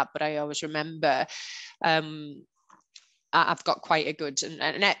like that, but I always remember I've got quite a good,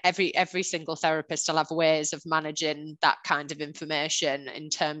 and every single therapist will have ways of managing that kind of information in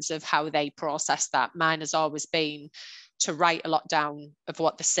terms of how they process that. Mine has always been to write a lot down of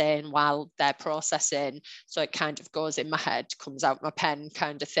what they're saying while they're processing, so it kind of goes in my head, comes out my pen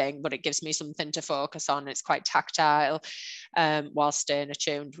kind of thing, but it gives me something to focus on. It's quite tactile, while staying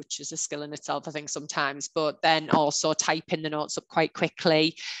attuned, which is a skill in itself, I think, sometimes. But then also typing the notes up quite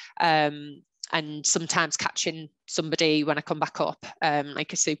quickly, and sometimes catching somebody when I come back up,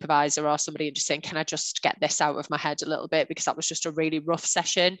 like a supervisor or somebody, and just saying, can I just get this out of my head a little bit, because that was just a really rough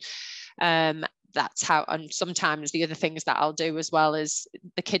session. That's how. And sometimes the other things that I'll do as well is,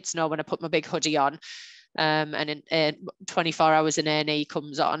 the kids know when I put my big hoodie on, and in 24 hours an A&E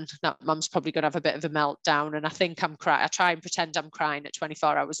comes on, that mum's probably going to have a bit of a meltdown, and I think I'm crying. I try and pretend I'm crying at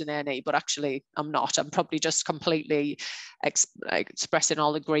 24 hours in A&E, but actually I'm not. I'm probably just completely expressing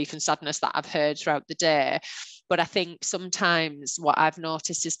all the grief and sadness that I've heard throughout the day. But I think sometimes what I've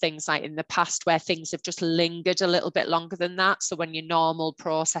noticed is things like in the past where things have just lingered a little bit longer than that. So when your normal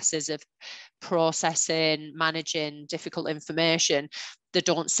processes of processing, managing difficult information, they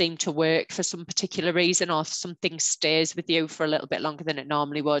don't seem to work for some particular reason, or something stays with you for a little bit longer than it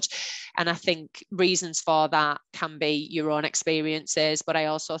normally would. And I think reasons for that can be your own experiences, but I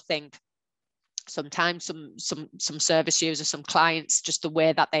also think sometimes some service users, some clients, just the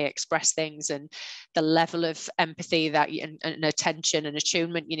way that they express things and the level of empathy that and attention and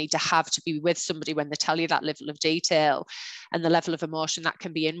attunement you need to have to be with somebody when they tell you that level of detail, and the level of emotion that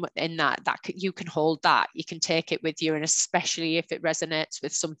can be in that you can hold that, you can take it with you, and especially if it resonates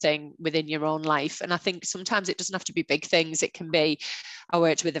with something within your own life. And I think sometimes it doesn't have to be big things. It can be, I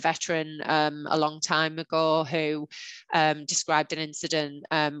worked with a veteran a long time ago who described an incident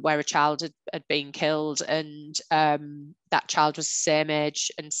where a child had been killed, and that child was the same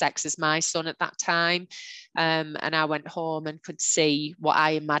age and sex as my son at that time, and I went home and could see what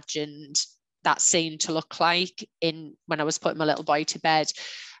I imagined that scene to look like when I was putting my little boy to bed.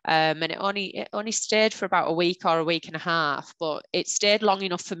 And it only stayed for about a week or a week and a half, but it stayed long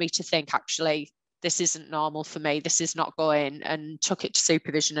enough for me to think, actually, this isn't normal for me, this is not going, and took it to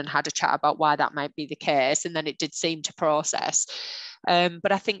supervision and had a chat about why that might be the case. And then it did seem to process.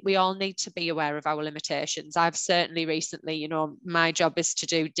 But I think we all need to be aware of our limitations. I've certainly recently, my job is to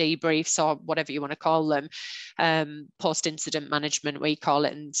do debriefs, or whatever you want to call them, post-incident management, we call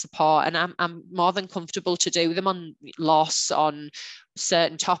it, and support. And I'm more than comfortable to do them on loss, on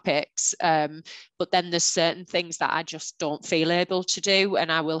certain topics, but then there's certain things that I just don't feel able to do,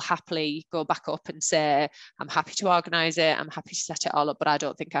 and I will happily go back up and say I'm happy to organise it, I'm happy to set it all up, but I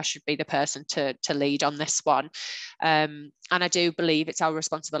don't think I should be the person to lead on this one. And I do believe it's our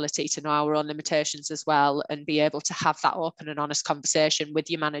responsibility to know our own limitations as well, and be able to have that open and honest conversation with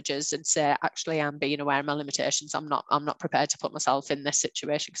your managers and say, actually, I'm being aware of my limitations. I'm not prepared to put myself in this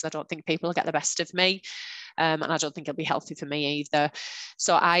situation because I don't think people will get the best of me. And I don't think it'll be healthy for me either.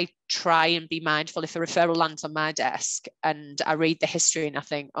 So I try and be mindful if a referral lands on my desk and I read the history and I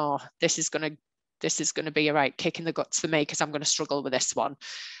think, oh, this is going to be a right kick in the guts for me because I'm going to struggle with this one.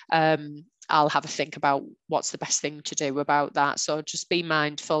 I'll have a think about what's the best thing to do about that. So just be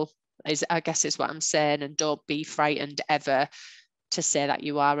mindful, I guess is what I'm saying, and don't be frightened ever to say that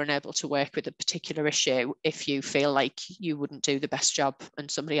you are unable to work with a particular issue if you feel like you wouldn't do the best job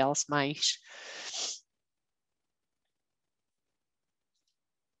and somebody else might.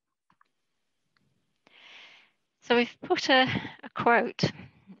 So we've put a quote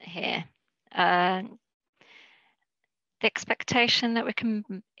here. The expectation that we can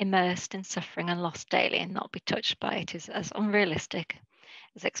be immersed in suffering and loss daily and not be touched by it is as unrealistic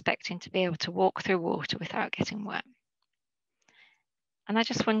as expecting to be able to walk through water without getting wet. And I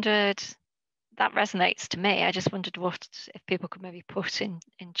just wondered, that resonates to me. I just wondered what, if people could maybe put in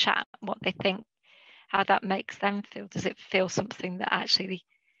chat what they think, how that makes them feel. Does it feel something that actually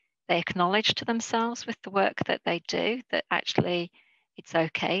they acknowledge to themselves with the work that they do, that actually it's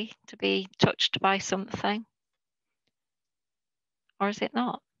okay to be touched by something? Or is it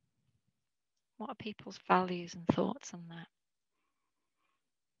not? What are people's values and thoughts on that?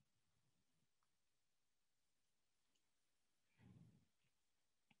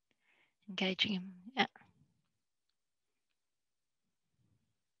 Engaging in, yeah.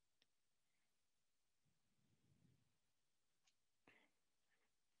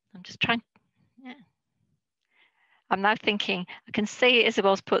 I'm just trying, yeah. I'm now thinking, I can see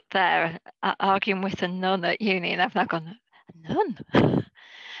Isabel's put there, arguing with a nun at uni, and I've now gone, a nun?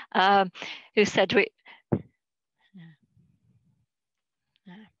 Who said we,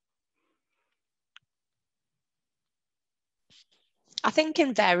 I think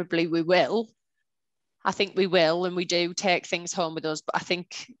invariably we will. I think we will, and we do take things home with us. But I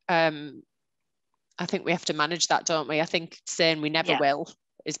think we have to manage that, don't we? I think saying we never will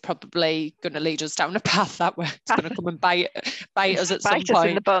is probably going to lead us down a path that way. It's going to come and bite us at some point.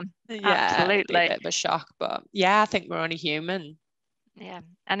 In the bum. Yeah, absolutely. It'd be a bit of a shock, but yeah, I think we're only human. Yeah,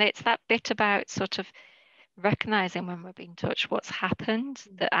 and it's that bit about sort of recognizing when we're being touched, what's happened,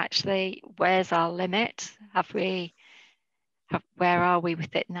 that actually, where's our limit? Where are we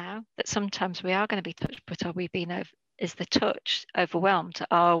with it now? That sometimes we are going to be touched, but are we being is the touch overwhelmed?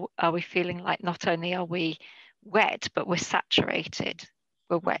 Are we feeling like not only are we wet, but we're saturated,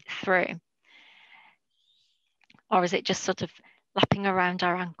 we're wet through? Or is it just sort of lapping around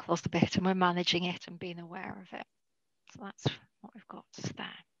our ankles a bit and we're managing it and being aware of it? So that's what we've got there.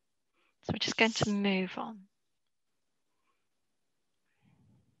 So we're just going to move on.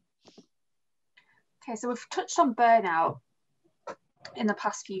 Okay, so we've touched on burnout in the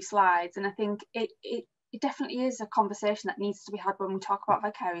past few slides, and I think it definitely is a conversation that needs to be had when we talk about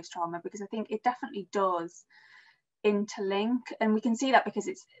vicarious trauma, because I think it definitely does interlink, and we can see that because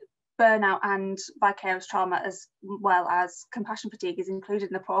it's burnout and vicarious trauma, as well as compassion fatigue, is included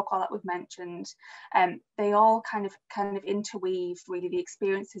in the protocol that we've mentioned. They all kind of interweave, really. The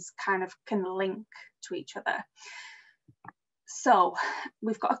experiences kind of can link to each other. So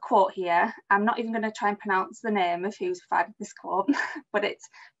we've got a quote here. I'm not even going to try and pronounce the name of who's provided this quote, but it's,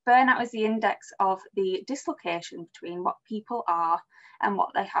 burnout is the index of the dislocation between what people are and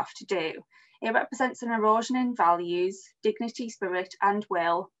what they have to do. It represents an erosion in values, dignity, spirit, and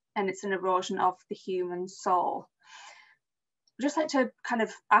will, and it's an erosion of the human soul. I'd just like to kind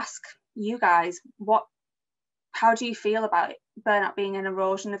of ask you guys, how do you feel about burnout being an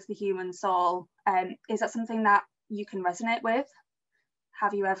erosion of the human soul? Is that something that you can resonate with?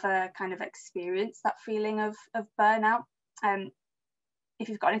 Have you ever kind of experienced that feeling of burnout? If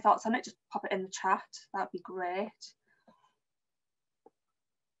you've got any thoughts on it, just pop it in the chat. That would be great.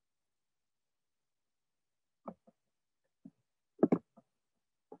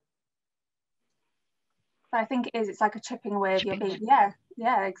 But I think it is, it's like a chipping away of your being.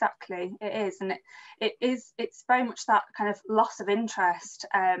 Yeah, exactly. It is. And it's very much that kind of loss of interest,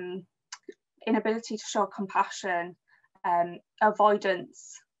 inability to show compassion,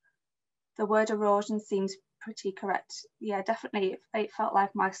 avoidance. The word erosion seems pretty correct. Yeah, definitely. It felt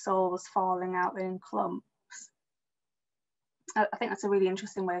like my soul was falling out in clumps. I think that's a really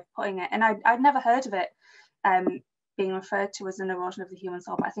interesting way of putting it. And I'd never heard of it being referred to as an erosion of the human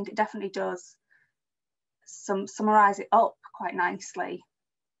soul, but I think it definitely does summarize it up quite nicely.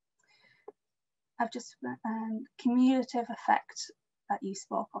 I've just cumulative effect that you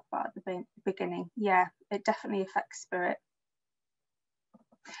spoke of about at the beginning. Yeah, it definitely affects spirit.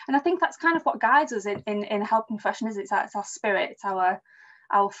 And I think that's kind of what guides us in helping profession, is it's our spirit, it's our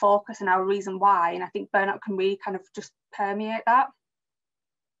focus and our reason why. And I think burnout can really kind of just permeate that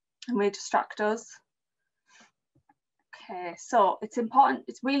and really distract us. Okay, so it's important,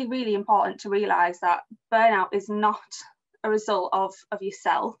 it's really, really important to realise that burnout is not a result of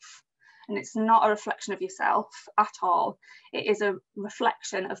yourself, and it's not a reflection of yourself at all. It is a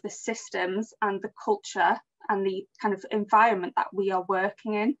reflection of the systems and the culture and the kind of environment that we are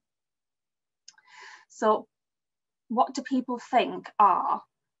working in. So what do people think are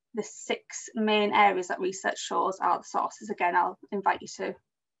the 6 main areas that research shows are the sources? Again, I'll invite you to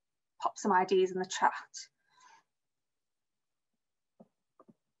pop some ideas in the chat.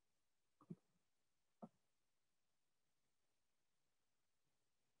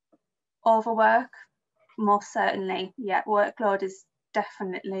 Overwork, most certainly. Yeah, workload is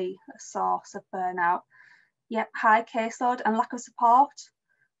definitely a source of burnout. Yep, high caseload and lack of support,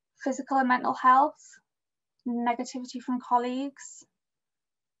 physical and mental health, negativity from colleagues.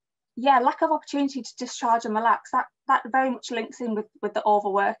 Yeah, lack of opportunity to discharge and relax. That very much links in with the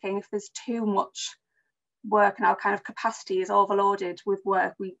overworking. If there's too much work and our kind of capacity is overloaded with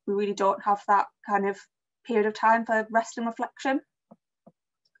work, we really don't have that kind of period of time for rest and reflection.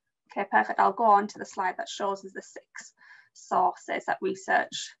 Okay, perfect. I'll go on to the slide that shows us the 6 sources that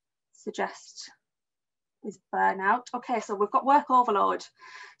research suggests is burnout. Okay, so we've got work overload.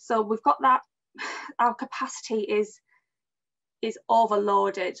 So we've got that our capacity is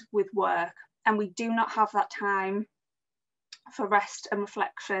overloaded with work, and we do not have that time for rest and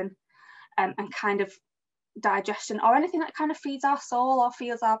reflection and kind of digestion or anything that kind of feeds our soul or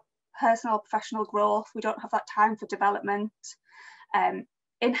feeds our personal or professional growth. We don't have that time for development.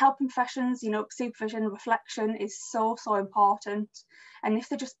 In helping professions, you know, supervision, reflection is so important. And if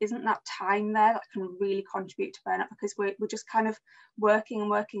there just isn't that time there, that can really contribute to burnout, because we're just kind of working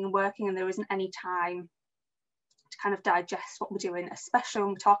and working and working, and there isn't any time to kind of digest what we're doing, especially when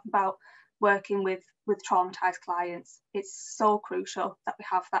we're talking about working with traumatized clients. It's so crucial that we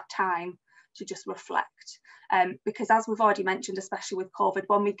have that time to just reflect. Because as we've already mentioned, especially with COVID,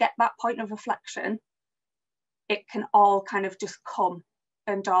 when we get that point of reflection, it can all kind of just come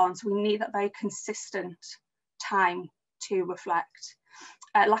and dawn. So we need that very consistent time to reflect.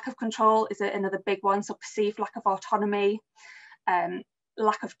 Lack of control is another big one. So perceived lack of autonomy,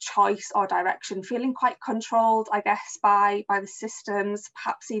 lack of choice or direction, feeling quite controlled, I guess, by the systems,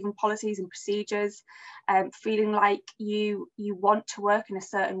 perhaps even policies and procedures, feeling like you want to work in a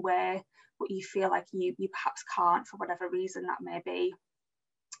certain way, but you feel like you perhaps can't for whatever reason that may be.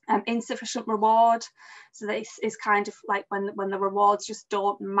 Insufficient reward, so this is kind of like when the rewards just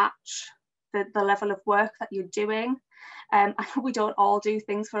don't match the level of work that you're doing. I know we don't all do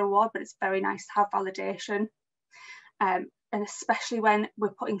things for reward, but it's very nice to have validation, and especially when we're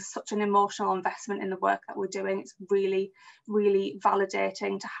putting such an emotional investment in the work that we're doing, it's really, really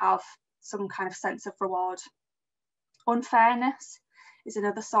validating to have some kind of sense of reward. Unfairness is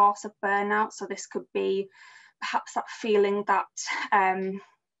another source of burnout. So this could be perhaps that feeling that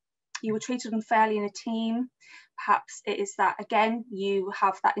you were treated unfairly in a team. Perhaps it is that, again, you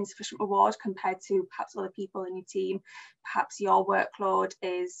have that insufficient reward compared to perhaps other people in your team. Perhaps your workload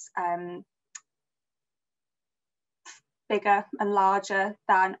is bigger and larger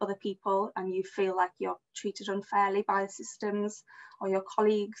than other people, and you feel like you're treated unfairly by the systems or your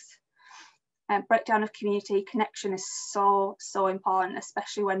colleagues. Breakdown of community connection is so important,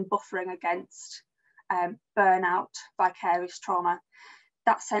 especially when buffering against burnout, vicarious trauma.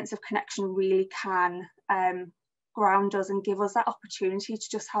 That sense of connection really can ground us and give us that opportunity to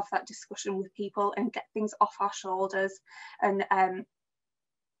just have that discussion with people and get things off our shoulders and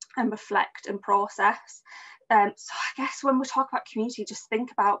reflect and process. So I guess when we talk about community, just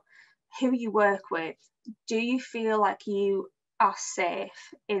think about who you work with. Do you feel like you are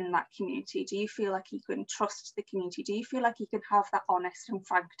safe in that community? Do you feel like you can trust the community? Do you feel like you can have that honest and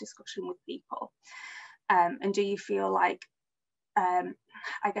frank discussion with people? And do you feel like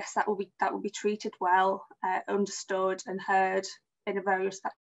I guess that will be treated well, understood and heard in a very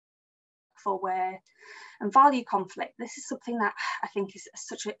respectful way? And value conflict, this is something that I think is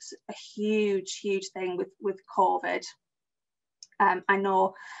such a huge thing with COVID. I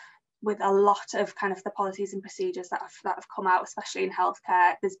know with a lot of kind of the policies and procedures that have come out, especially in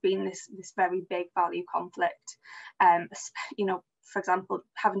healthcare, there's been this very big value conflict. You know, for example,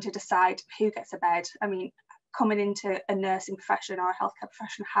 having to decide who gets a bed. I mean, coming into a nursing profession or a healthcare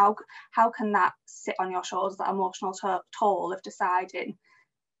profession, how can that sit on your shoulders, that emotional toll of deciding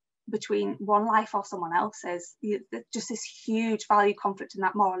between one life or someone else's? Just this huge value conflict and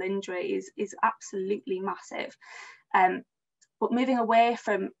that moral injury is absolutely massive. But moving away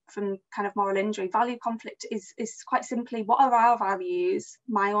from kind of moral injury, value conflict is quite simply, what are our values,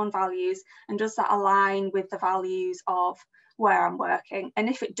 my own values, and does that align with the values of where I'm working? And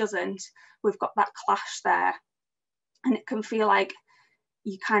if it doesn't, we've got that clash there, and it can feel like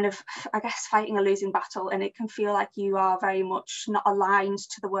you kind of, I guess, fighting a losing battle, and it can feel like you are very much not aligned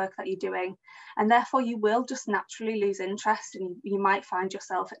to the work that you're doing, and therefore you will just naturally lose interest, and you might find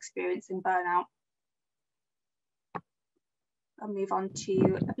yourself experiencing burnout. I'll move on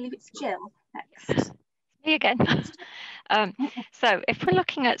to, I believe it's Jill next. Me again. So if we're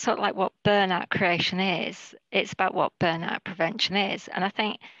looking at sort of like what burnout creation is, it's about what burnout prevention is. And I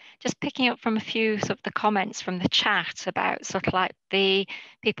think just picking up from a few sort of the comments from the chat about sort of like the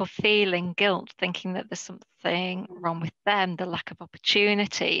people feeling guilt, thinking that there's something wrong with them, the lack of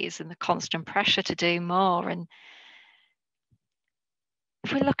opportunities and the constant pressure to do more. And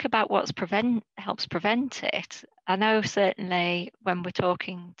if we look about what's helps prevent it, I know certainly when we're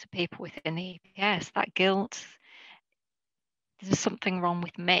talking to people within the EPS, that guilt, there's something wrong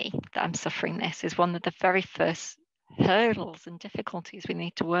with me that I'm suffering this, is one of the very first hurdles and difficulties we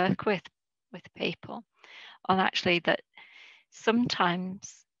need to work with people on, actually, that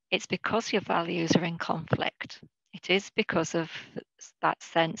sometimes it's because your values are in conflict. It is because of that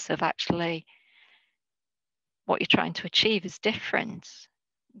sense of actually what you're trying to achieve is different.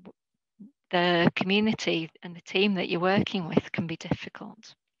 The community and the team that you're working with can be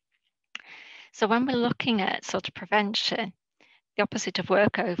difficult. So when we're looking at sort of prevention, the opposite of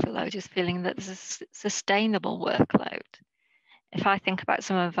work overload is feeling that there's a sustainable workload. If I think about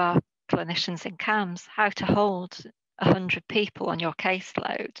some of our clinicians in CAMS, how to hold 100 people on your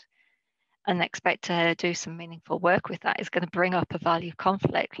caseload and expect to do some meaningful work with that is going to bring up a value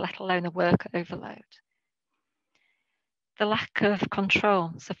conflict, let alone a work overload. The lack of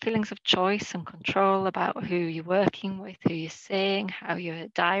control, so feelings of choice and control about who you're working with, who you're seeing, how your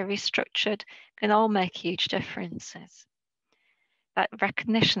diary is structured, can all make huge differences. That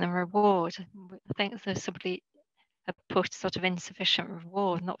recognition and reward, I think there's somebody put sort of insufficient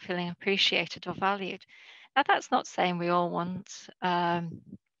reward, not feeling appreciated or valued. Now that's not saying we all want,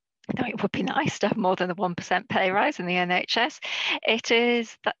 it would be nice to have more than a 1% pay rise in the NHS.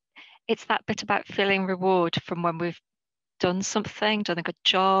 It's that bit about feeling reward from when we've done something, done a good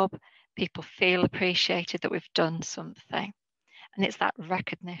job, people feel appreciated that we've done something. And it's that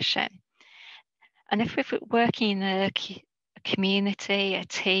recognition. And if we're working in a community, a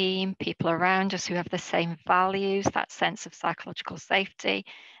team, people around us who have the same values, that sense of psychological safety,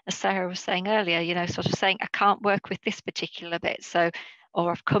 as Sarah was saying earlier, sort of saying, I can't work with this particular bit. So, or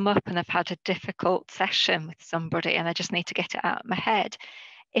I've come up and I've had a difficult session with somebody and I just need to get it out of my head.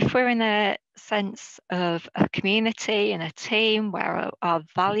 If we're in a sense of a community and a team where our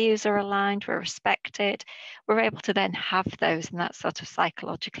values are aligned, we're respected, we're able to then have those in that sort of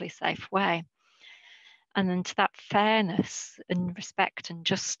psychologically safe way. And then to that fairness and respect and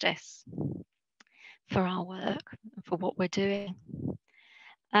justice for our work, for what we're doing.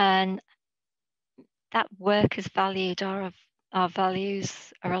 And that work is valued, our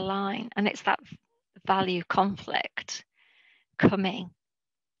values are aligned. And it's that value conflict coming.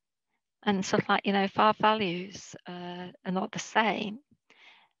 And sort of like, if our values are not the same,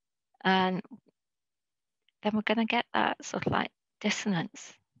 and then we're going to get that sort of like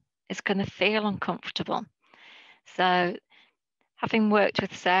dissonance. It's going to feel uncomfortable. So having worked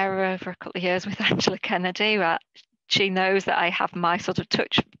with Sarah over a couple of years with Angela Kennedy, she knows that I have my sort of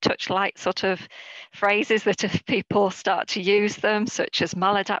touch light sort of phrases that if people start to use them, such as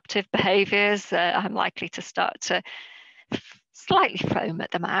maladaptive behaviours, I'm likely to start to slightly foam at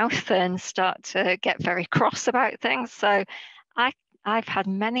the mouth and start to get very cross about things. So I've had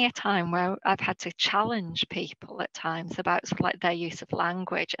many a time where I've had to challenge people at times about sort of like their use of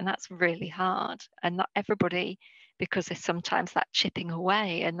language, and that's really hard. And not everybody, because there's sometimes that chipping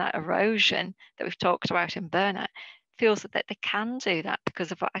away and that erosion that we've talked about in burnout, feels that they can do that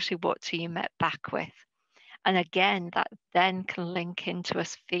because of actually what you met back with. And again, that then can link into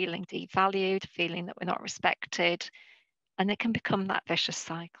us feeling devalued, feeling that we're not respected, and it can become that vicious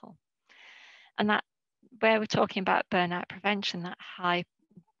cycle. And that, where we're talking about burnout prevention, that high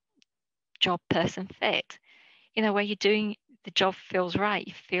job person fit, where you're doing the job feels right,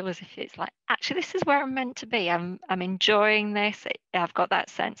 you feel as if it's like, actually, this is where I'm meant to be. I'm enjoying this. I've got that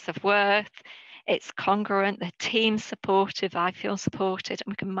sense of worth. It's congruent. The team's supportive. I feel supported,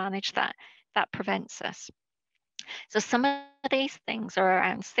 and we can manage that. That prevents us. So some of these things are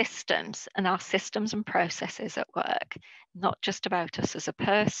around systems and our systems and processes at work, not just about us as a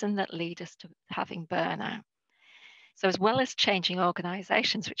person that lead us to having burnout. So as well as changing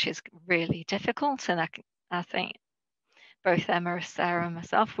organisations, which is really difficult, and I think both Emma, Sarah and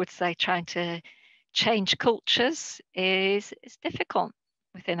myself would say trying to change cultures is difficult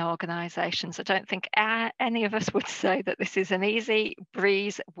within organisations. I don't think any of us would say that this is an easy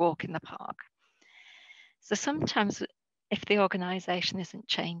breeze walk in the park. So sometimes if the organisation isn't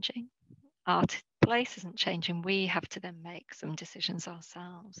changing, our place isn't changing, we have to then make some decisions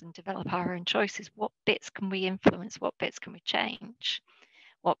ourselves and develop our own choices. What bits can we influence? What bits can we change?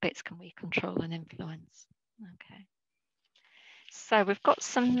 What bits can we control and influence? Okay. So we've got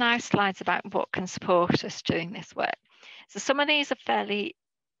some nice slides about what can support us doing this work. So some of these are fairly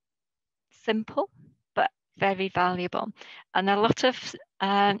simple, but very valuable. And a lot of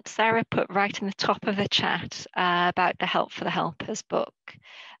Sarah put right in the top of the chat about the Help for the Helpers book.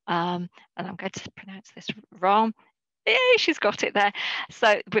 And I'm going to pronounce this wrong. Yay, she's got it there.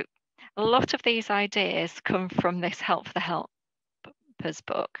 So a lot of these ideas come from this Help for the Helpers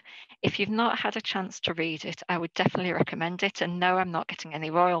book. If you've not had a chance to read it, I would definitely recommend it. And no, I'm not getting any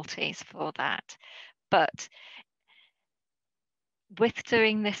royalties for that. But with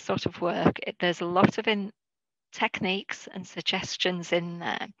doing this sort of work, there's a lot of techniques and suggestions in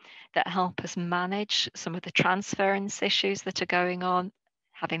there that help us manage some of the transference issues that are going on,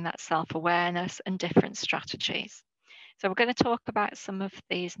 having that self-awareness and different strategies. So we're going to talk about some of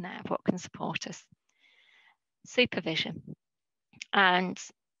these now, what can support us. Supervision. And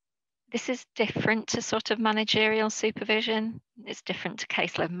this is different to sort of managerial supervision. It's different to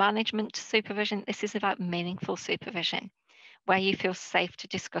caseload management supervision. This is about meaningful supervision, where you feel safe to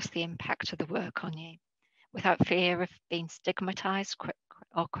discuss the impact of the work on you without fear of being stigmatized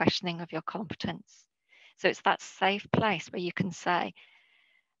or questioning of your competence. So it's that safe place where you can say,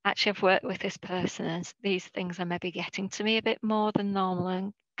 actually, I've worked with this person and these things are maybe getting to me a bit more than normal,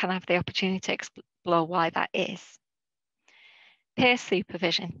 and can I have the opportunity to explore why that is? Peer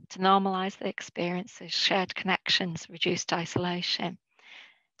supervision to normalize the experiences, shared connections, reduced isolation,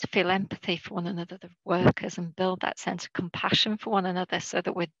 to feel empathy for one another, the workers, and build that sense of compassion for one another so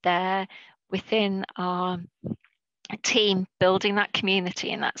that we're there within our team, building that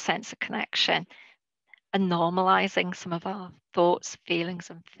community and that sense of connection, and normalizing some of our thoughts, feelings,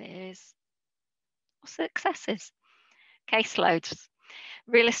 and fears or successes. Caseloads,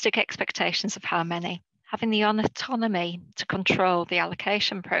 realistic expectations of how many, having the autonomy to control the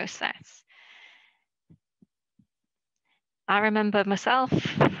allocation process. I remember myself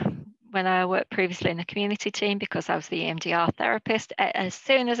when I worked previously in a community team, because I was the EMDR therapist, as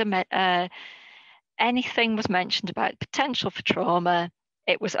soon as anything was mentioned about potential for trauma,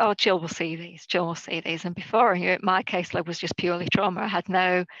 it was, oh, Jill will see these, Jill will see these. And before I knew it, my caseload was just purely trauma. I had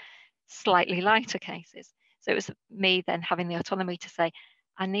no slightly lighter cases. So it was me then having the autonomy to say,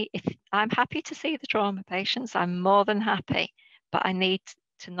 if I'm happy to see the trauma patients, I'm more than happy, but I need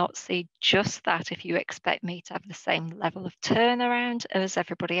to not see just that if you expect me to have the same level of turnaround as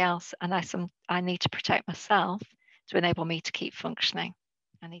everybody else. And I need to protect myself to enable me to keep functioning.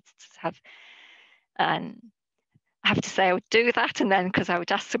 I need to have, and I have to say I would do that, and then because I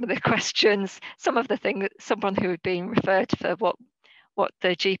would ask some of the questions, some of the things that someone who had been referred for what the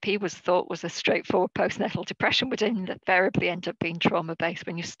GP was thought was a straightforward postnatal depression would invariably end up being trauma-based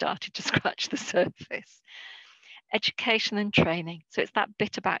when you started to scratch the surface. Education and training. So it's that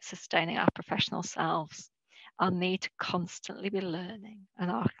bit about sustaining our professional selves, our need to constantly be learning, and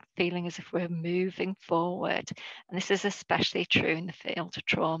our feeling as if we're moving forward. And this is especially true in the field of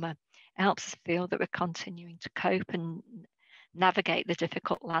trauma. It helps us feel that we're continuing to cope and navigate the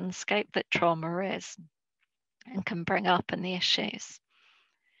difficult landscape that trauma is and can bring up, and the issues.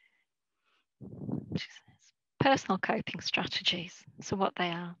 Personal coping strategies. So what they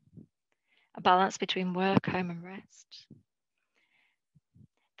are: a balance between work, home, and rest.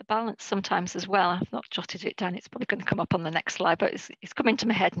 The balance sometimes as well, I've not jotted it down, it's probably going to come up on the next slide, but it's come into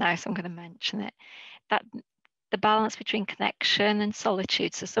my head now, so I'm going to mention it. That the balance between connection and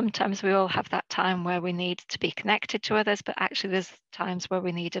solitude. So sometimes we all have that time where we need to be connected to others, but actually there's times where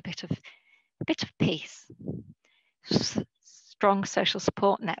we need a bit of peace. Strong social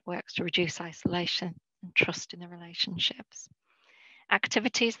support networks to reduce isolation and trust in the relationships.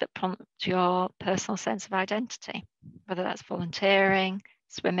 Activities that prompt your personal sense of identity, whether that's volunteering,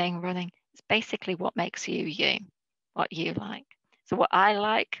 swimming, running. It's basically what makes you you, what you like. So what I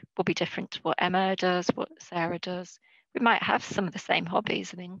like will be different to what Emma does, what Sarah does. We might have some of the same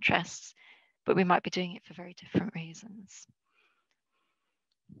hobbies and interests, but we might be doing it for very different reasons.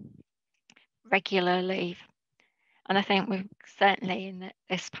 Regularly And I think we've certainly in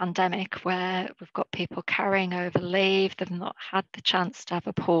this pandemic where we've got people carrying over leave, they've not had the chance to have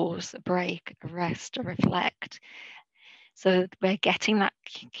a pause, a break, a rest, a reflect. So we're getting that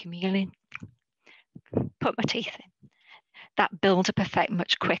community, put my teeth in, that build-up effect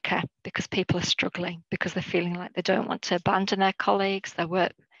much quicker because people are struggling, because they're feeling like they don't want to abandon their colleagues, their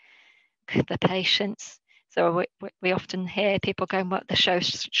work, their patients. So we often hear people going, well, the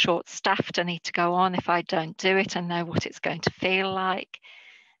show's short-staffed, I need to go on. If I don't do it, I know what it's going to feel like.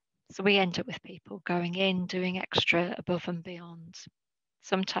 So we end up with people going in, doing extra above and beyond,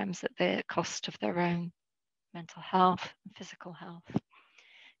 sometimes at the cost of their own mental health and physical health.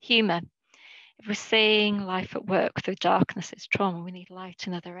 Humour. If we're seeing life at work through darkness, it's trauma, we need light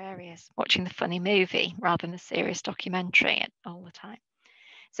in other areas. Watching the funny movie rather than the serious documentary all the time.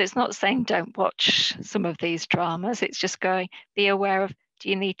 So it's not saying don't watch some of these dramas. It's just going, be aware of, do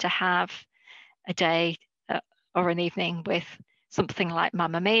you need to have a day or an evening with something like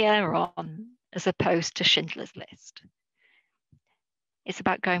Mamma Mia on as opposed to Schindler's List? It's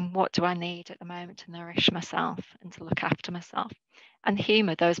about going, what do I need at the moment to nourish myself and to look after myself? And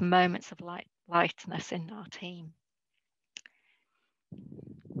humour, those moments of lightness in our team.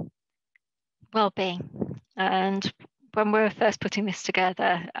 Well-being. And when we were first putting this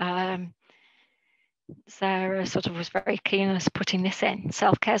together, Sarah sort of was very keen on us putting this in.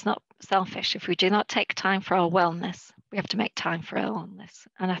 Self-care is not selfish. If we do not take time for our wellness, we have to make time for our illness.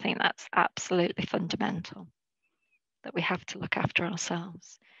 And I think that's absolutely fundamental, that we have to look after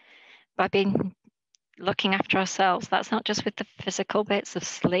ourselves. By being looking after ourselves, that's not just with the physical bits of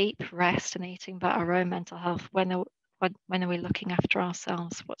sleep, rest and eating, but our own mental health. When are we looking after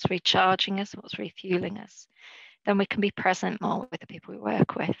ourselves? What's recharging us? What's refueling us? Then we can be present more with the people we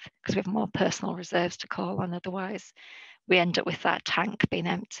work with because we have more personal reserves to call on. Otherwise, we end up with that tank being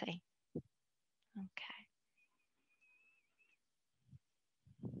empty. Okay.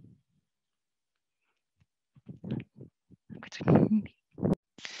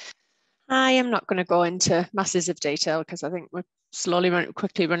 I am not going to go into masses of detail because I think we're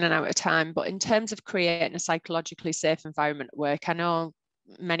quickly running out of time. But in terms of creating a psychologically safe environment at work, I know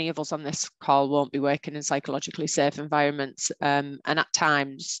many of us on this call won't be working in psychologically safe environments, and at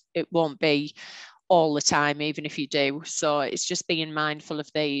times it won't be all the time, even if you do. So it's just being mindful of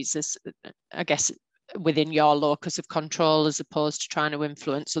these as, I guess, within your locus of control as opposed to trying to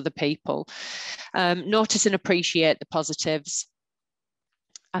influence other people. Notice and appreciate the positives.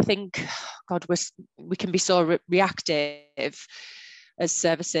 I think, God, we can be so reactive as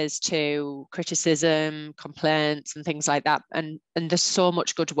services to criticism, complaints and things like that. And there's so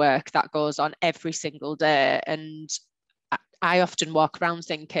much good work that goes on every single day. And I often walk around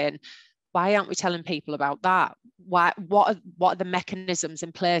thinking, why aren't we telling people about that? What are the mechanisms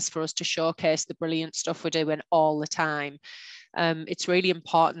in place for us to showcase the brilliant stuff we're doing all the time? It's really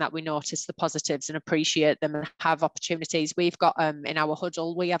important that we notice the positives and appreciate them and have opportunities. We've got in our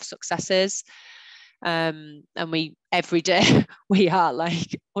huddle, we have successes. And we every day we are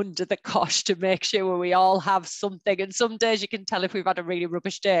like under the cosh to make sure we all have something. And some days you can tell if we've had a really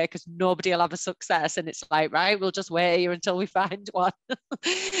rubbish day because nobody will have a success, and it's like, right, we'll just wait here until we find one.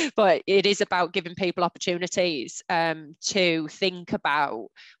 But it is about giving people opportunities to think about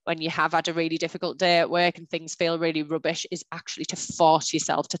when you have had a really difficult day at work and things feel really rubbish, is actually to force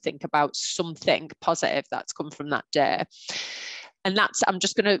yourself to think about something positive that's come from that day. And that's, I'm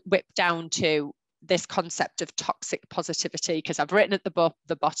just going to whip down to this concept of toxic positivity, because I've written at the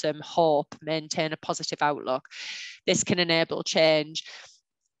bottom, hope, maintain a positive outlook. This can enable change.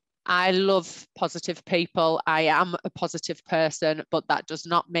 I love positive people. I am a positive person, but that does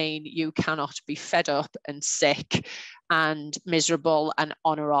not mean you cannot be fed up and sick and miserable and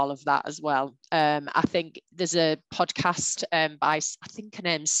honour all of that as well. I think there's a podcast by, I think her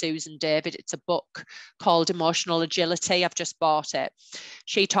name's Susan David. It's a book called Emotional Agility. I've just bought it.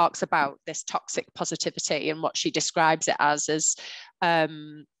 She talks about this toxic positivity, and what she describes it as is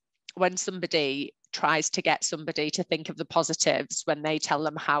when somebody tries to get somebody to think of the positives when they tell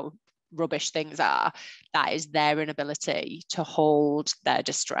them how rubbish things are, that is their inability to hold their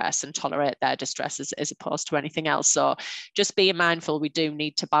distress and tolerate their distress as opposed to anything else. So just being mindful, we do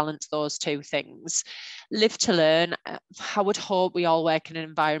need to balance those two things. Live to learn. I would hope we all work in an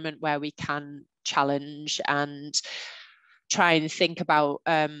environment where we can challenge and try and think about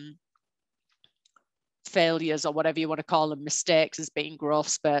failures, or whatever you want to call them, mistakes, as being growth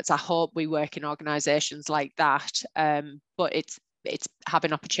spurts. I hope we work in organisations like that, but it's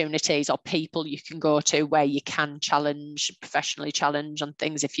having opportunities or people you can go to where you can challenge, professionally challenge on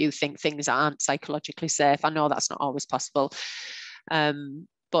things if you think things aren't psychologically safe. I know that's not always possible,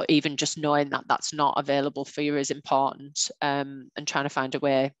 but even just knowing that that's not available for you is important, and trying to find a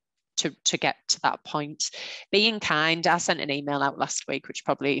way to get to that point. Being kind. I sent an email out last week, which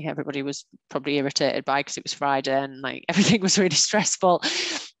probably everybody was probably irritated by, because it was Friday and like everything was really stressful.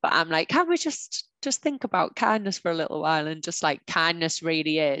 But I'm like, can we just think about kindness for a little while? And just like, kindness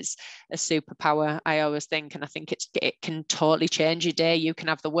really is a superpower, I always think. And I think it can totally change your day. You can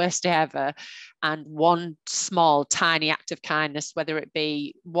have the worst day ever, and one small tiny act of kindness, whether it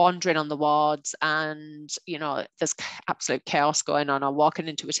be wandering on the wards and, you know, there's absolute chaos going on, or walking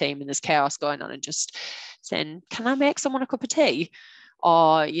into a team and there's chaos going on, and just saying, can I make someone a cup of tea?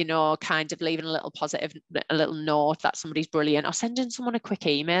 Or, you know, kind of leaving a little note that somebody's brilliant, or sending someone a quick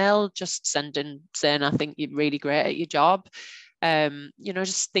email, just saying, I think you're really great at your job. You know,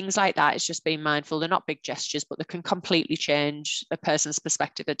 just things like that. It's just being mindful. They're not big gestures, but they can completely change a person's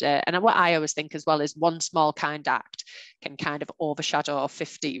perspective a day. And what I always think as well is one small kind act can kind of overshadow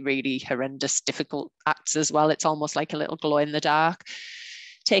 50 really horrendous, difficult acts as well. It's almost like a little glow in the dark.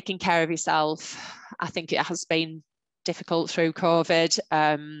 Taking care of yourself, I think it has been difficult through COVID.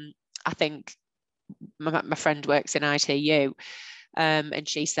 I think my friend works in ITU, and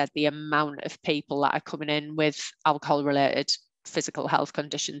she said the amount of people that are coming in with alcohol-related physical health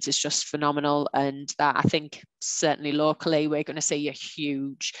conditions is just phenomenal, and that I think certainly locally we're going to see a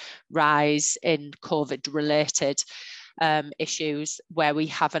huge rise in COVID-related issues, where we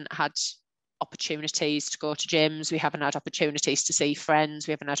haven't had opportunities to go to gyms, we haven't had opportunities to see friends,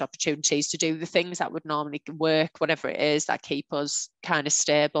 we haven't had opportunities to do the things that would normally work, whatever it is that keep us kind of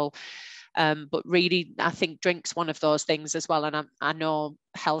stable. But really, I think drink's one of those things as well. And I know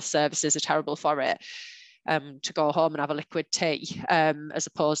health services are terrible for it, to go home and have a liquid tea, as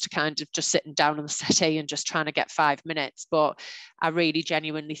opposed to kind of just sitting down on the settee and just trying to get 5 minutes. But I really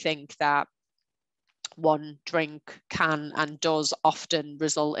genuinely think that one drink can and does often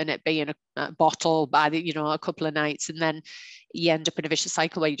result in it being a bottle by the, you know, a couple of nights, and then you end up in a vicious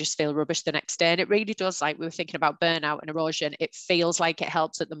cycle where you just feel rubbish the next day. And it really does, like we were thinking about burnout and erosion, it feels like it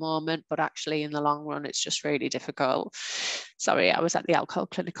helps at the moment, but actually in the long run it's just really difficult. Sorry, I was at the Alcohol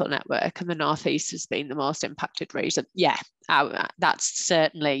Clinical Network, and the North East has been the most impacted region. Yeah, that's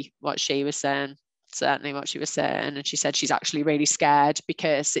certainly what she was saying. And she said she's actually really scared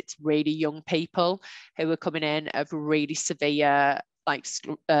because it's really young people who are coming in of really severe like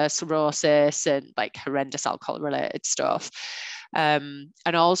cirrhosis and like horrendous alcohol related stuff, and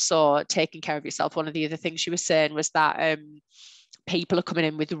also taking care of yourself. One of the other things she was saying was that people are coming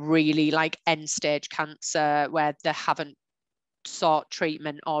in with really like end stage cancer where they haven't sought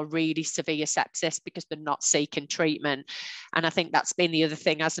treatment, or really severe sepsis because they're not seeking treatment. And I think that's been the other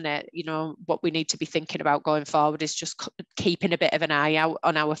thing, hasn't it? You know, what we need to be thinking about going forward is just keeping a bit of an eye out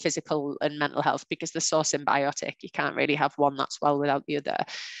on our physical and mental health, because they're so symbiotic. You can't really have one that's well without the other.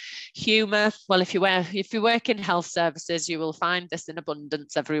 Humour, well, if you work in health services, you will find this in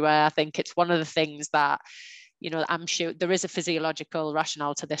abundance everywhere. I think it's one of the things that, you know, I'm sure there is a physiological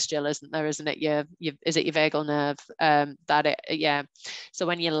rationale to this, Jill, isn't there? Isn't it? Is it your vagal nerve? Yeah. So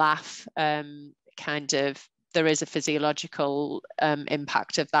when you laugh, kind of, there is a physiological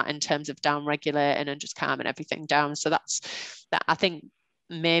impact of that in terms of down regulating and just calming everything down. So that I think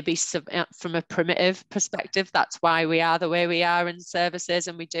maybe from a primitive perspective, that's why we are the way we are in services,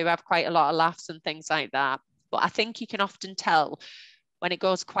 and we do have quite a lot of laughs and things like that. But I think you can often tell when it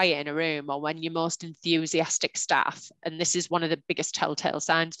goes quiet in a room, or when your most enthusiastic staff, and this is one of the biggest telltale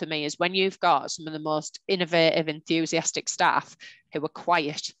signs for me, is when you've got some of the most innovative, enthusiastic staff who are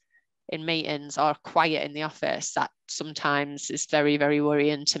quiet in meetings or quiet in the office. That sometimes is very, very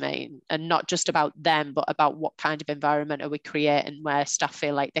worrying to me, and not just about them, but about what kind of environment are we creating where staff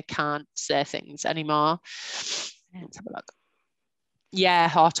feel like they can't say things anymore. Let's have a look.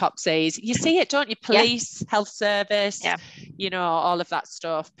 Yeah, autopsies. You see it, don't you? Police, health service, you know, all of that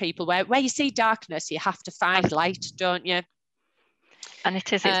stuff. People where you see darkness, you have to find light, don't you? And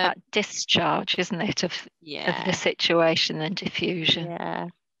it's that discharge, isn't it, of the situation and diffusion. Yeah.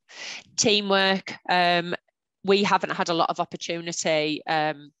 Teamwork. We haven't had a lot of opportunity.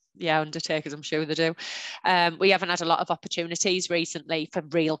 Undertakers, I'm sure they do. We haven't had a lot of opportunities recently for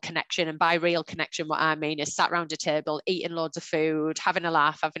real connection. And by real connection, what I mean is sat around a table, eating loads of food, having a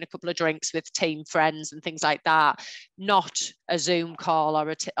laugh, having a couple of drinks with team friends and things like that. Not a Zoom call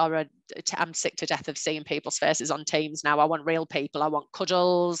or I'm sick to death of seeing people's faces on Teams now. I want real people. I want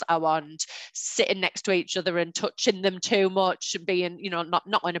cuddles. I want sitting next to each other and touching them too much and being, you know,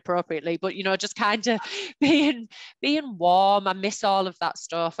 not inappropriately, but, you know, just kind of being warm. I miss all of that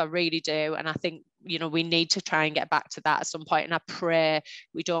stuff. I really do. And I think you know, we need to try and get back to that at some point. And I pray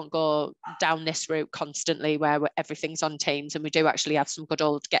we don't go down this route constantly where everything's on Teams, and we do actually have some good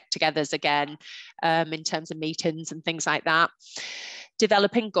old get-togethers again, in terms of meetings and things like that.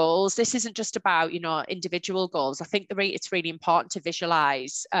 Developing goals. This isn't just about, you know, individual goals. I think it's really important to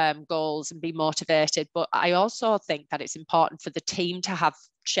visualize goals and be motivated, but I also think that it's important for the team to have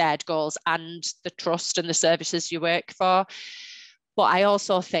shared goals and the trust and the services you work for. But I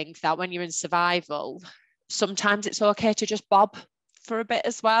also think that when you're in survival, sometimes it's okay to just bob for a bit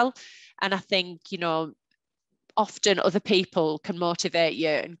as well. And I think, you know, often other people can motivate you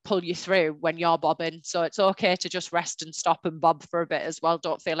and pull you through when you're bobbing. So it's okay to just rest and stop and bob for a bit as well.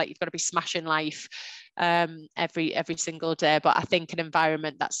 Don't feel like you've got to be smashing life every single day. But I think an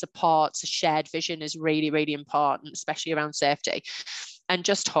environment that supports a shared vision is really, really important, especially around safety. And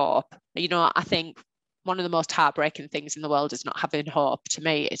just hope. You know, I think one of the most heartbreaking things in the world is not having hope. To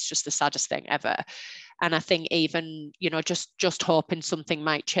me, it's just the saddest thing ever. And I think even, you know, just hoping something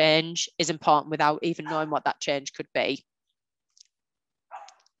might change is important without even knowing what that change could be.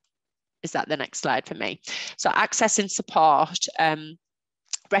 Is that the next slide for me? So accessing support,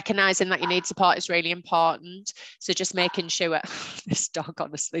 recognizing that you need support is really important. So just making sure this dog,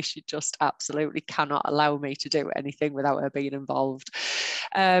 honestly, she just absolutely cannot allow me to do anything without her being involved.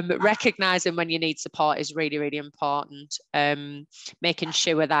 Recognizing when you need support is really, really important. Making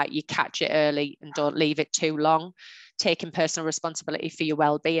sure that you catch it early and don't leave it too long. Taking personal responsibility for your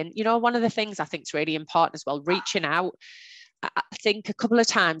well-being. You know, one of the things I think is really important as well, reaching out. I think a couple of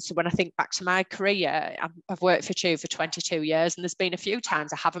times, so when I think back to my career, I've worked for Chew for 22 years, and there's been a few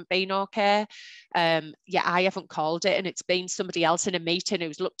times I haven't been okay. Yeah, I haven't called it, and it's been somebody else in a meeting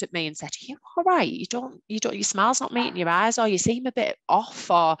who's looked at me and said, "Are you all right? You don't, your smile's not meeting your eyes, or you seem a bit off,"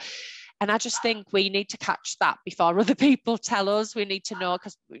 or. And I just think we need to catch that before other people tell us. We need to know,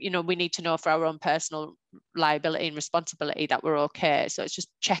 because, you know, we need to know for our own personal liability and responsibility that we're okay. So it's just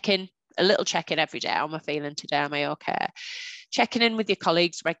checking, a little check-in every day. How am I feeling today? Am I okay? Checking in with your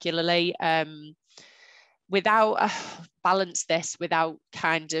colleagues regularly, without balance this without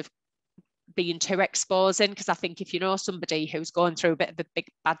kind of being too exposing, because I think if you know somebody who's going through a bit of a big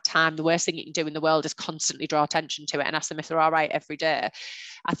bad time, the worst thing you can do in the world is constantly draw attention to it and ask them if they're all right every day.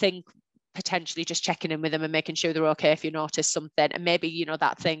 I think potentially just checking in with them and making sure they're okay if you notice something, and maybe, you know,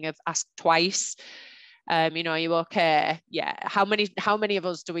 that thing of ask twice. You know, are you okay? Yeah. How many of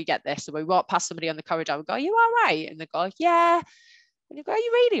us do we get this? So we walk past somebody on the corridor and go, "Are you all right?" And they go, "Yeah." And you go, "Are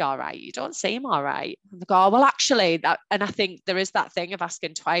you really all right? You don't seem all right." And they go, "Oh, well, actually, that," and I think there is that thing of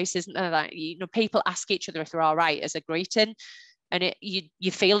asking twice, isn't there? That, you know, people ask each other if they're all right as a greeting. And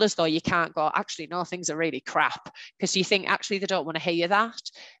you feel as though you can't go, "Actually, no, things are really crap," because you think actually they don't want to hear that.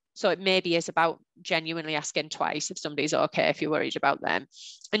 So it maybe is about genuinely asking twice if somebody's okay, if you're worried about them,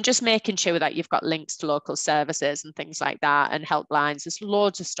 and just making sure that you've got links to local services and things like that, and helplines. There's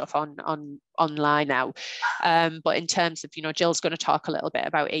loads of stuff online now. But in terms of, you know, Jill's going to talk a little bit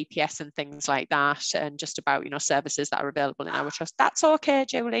about EPS and things like that, and just about, you know, services that are available in our trust. That's okay,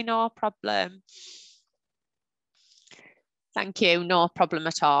 Julie, no problem. Thank you, no problem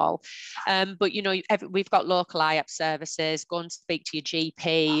at all. But, you know, we've got local IAP services. Go and speak to your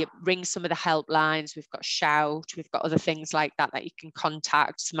GP, ring some of the helplines. We've got Shout, we've got other things like that that you can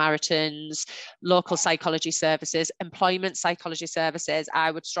contact, Samaritans, local psychology services, employment psychology services.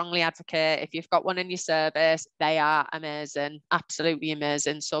 I would strongly advocate, if you've got one in your service, they are amazing, absolutely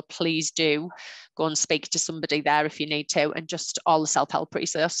amazing. So please do go and speak to somebody there if you need to, and just all the self-help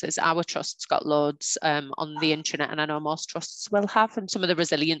resources. Our trust's got loads on the internet, and I know most trusts will have, and some of the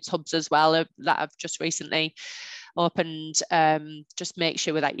resilience hubs as well that I've just recently opened. Just make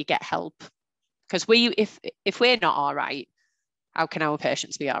sure that you get help, because if we're not all right, how can our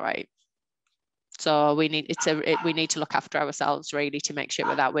patients be all right? So we need to look after ourselves, really, to make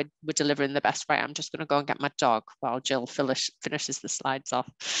sure that we're delivering the best. Right, I'm just going to go and get my dog while Jill finishes the slides off.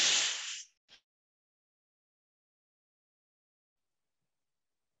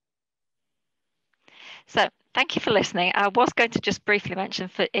 So thank you for listening. I was going to just briefly mention,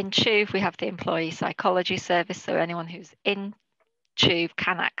 for in TUV, we have the employee psychology service. So anyone who's in TUV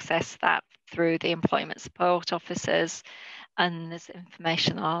can access that through the employment support officers. And there's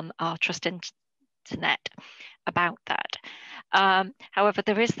information on our trust internet about that. However,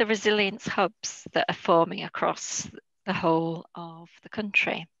 there is the resilience hubs that are forming across the whole of the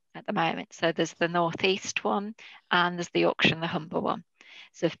country at the moment. So there's the Northeast one, and there's the Yorkshire and the Humber one.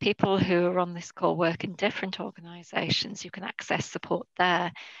 So if people who are on this call work in different organisations, you can access support there,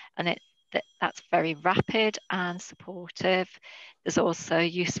 and that's very rapid and supportive. There's also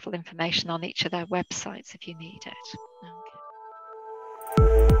useful information on each of their websites if you need it.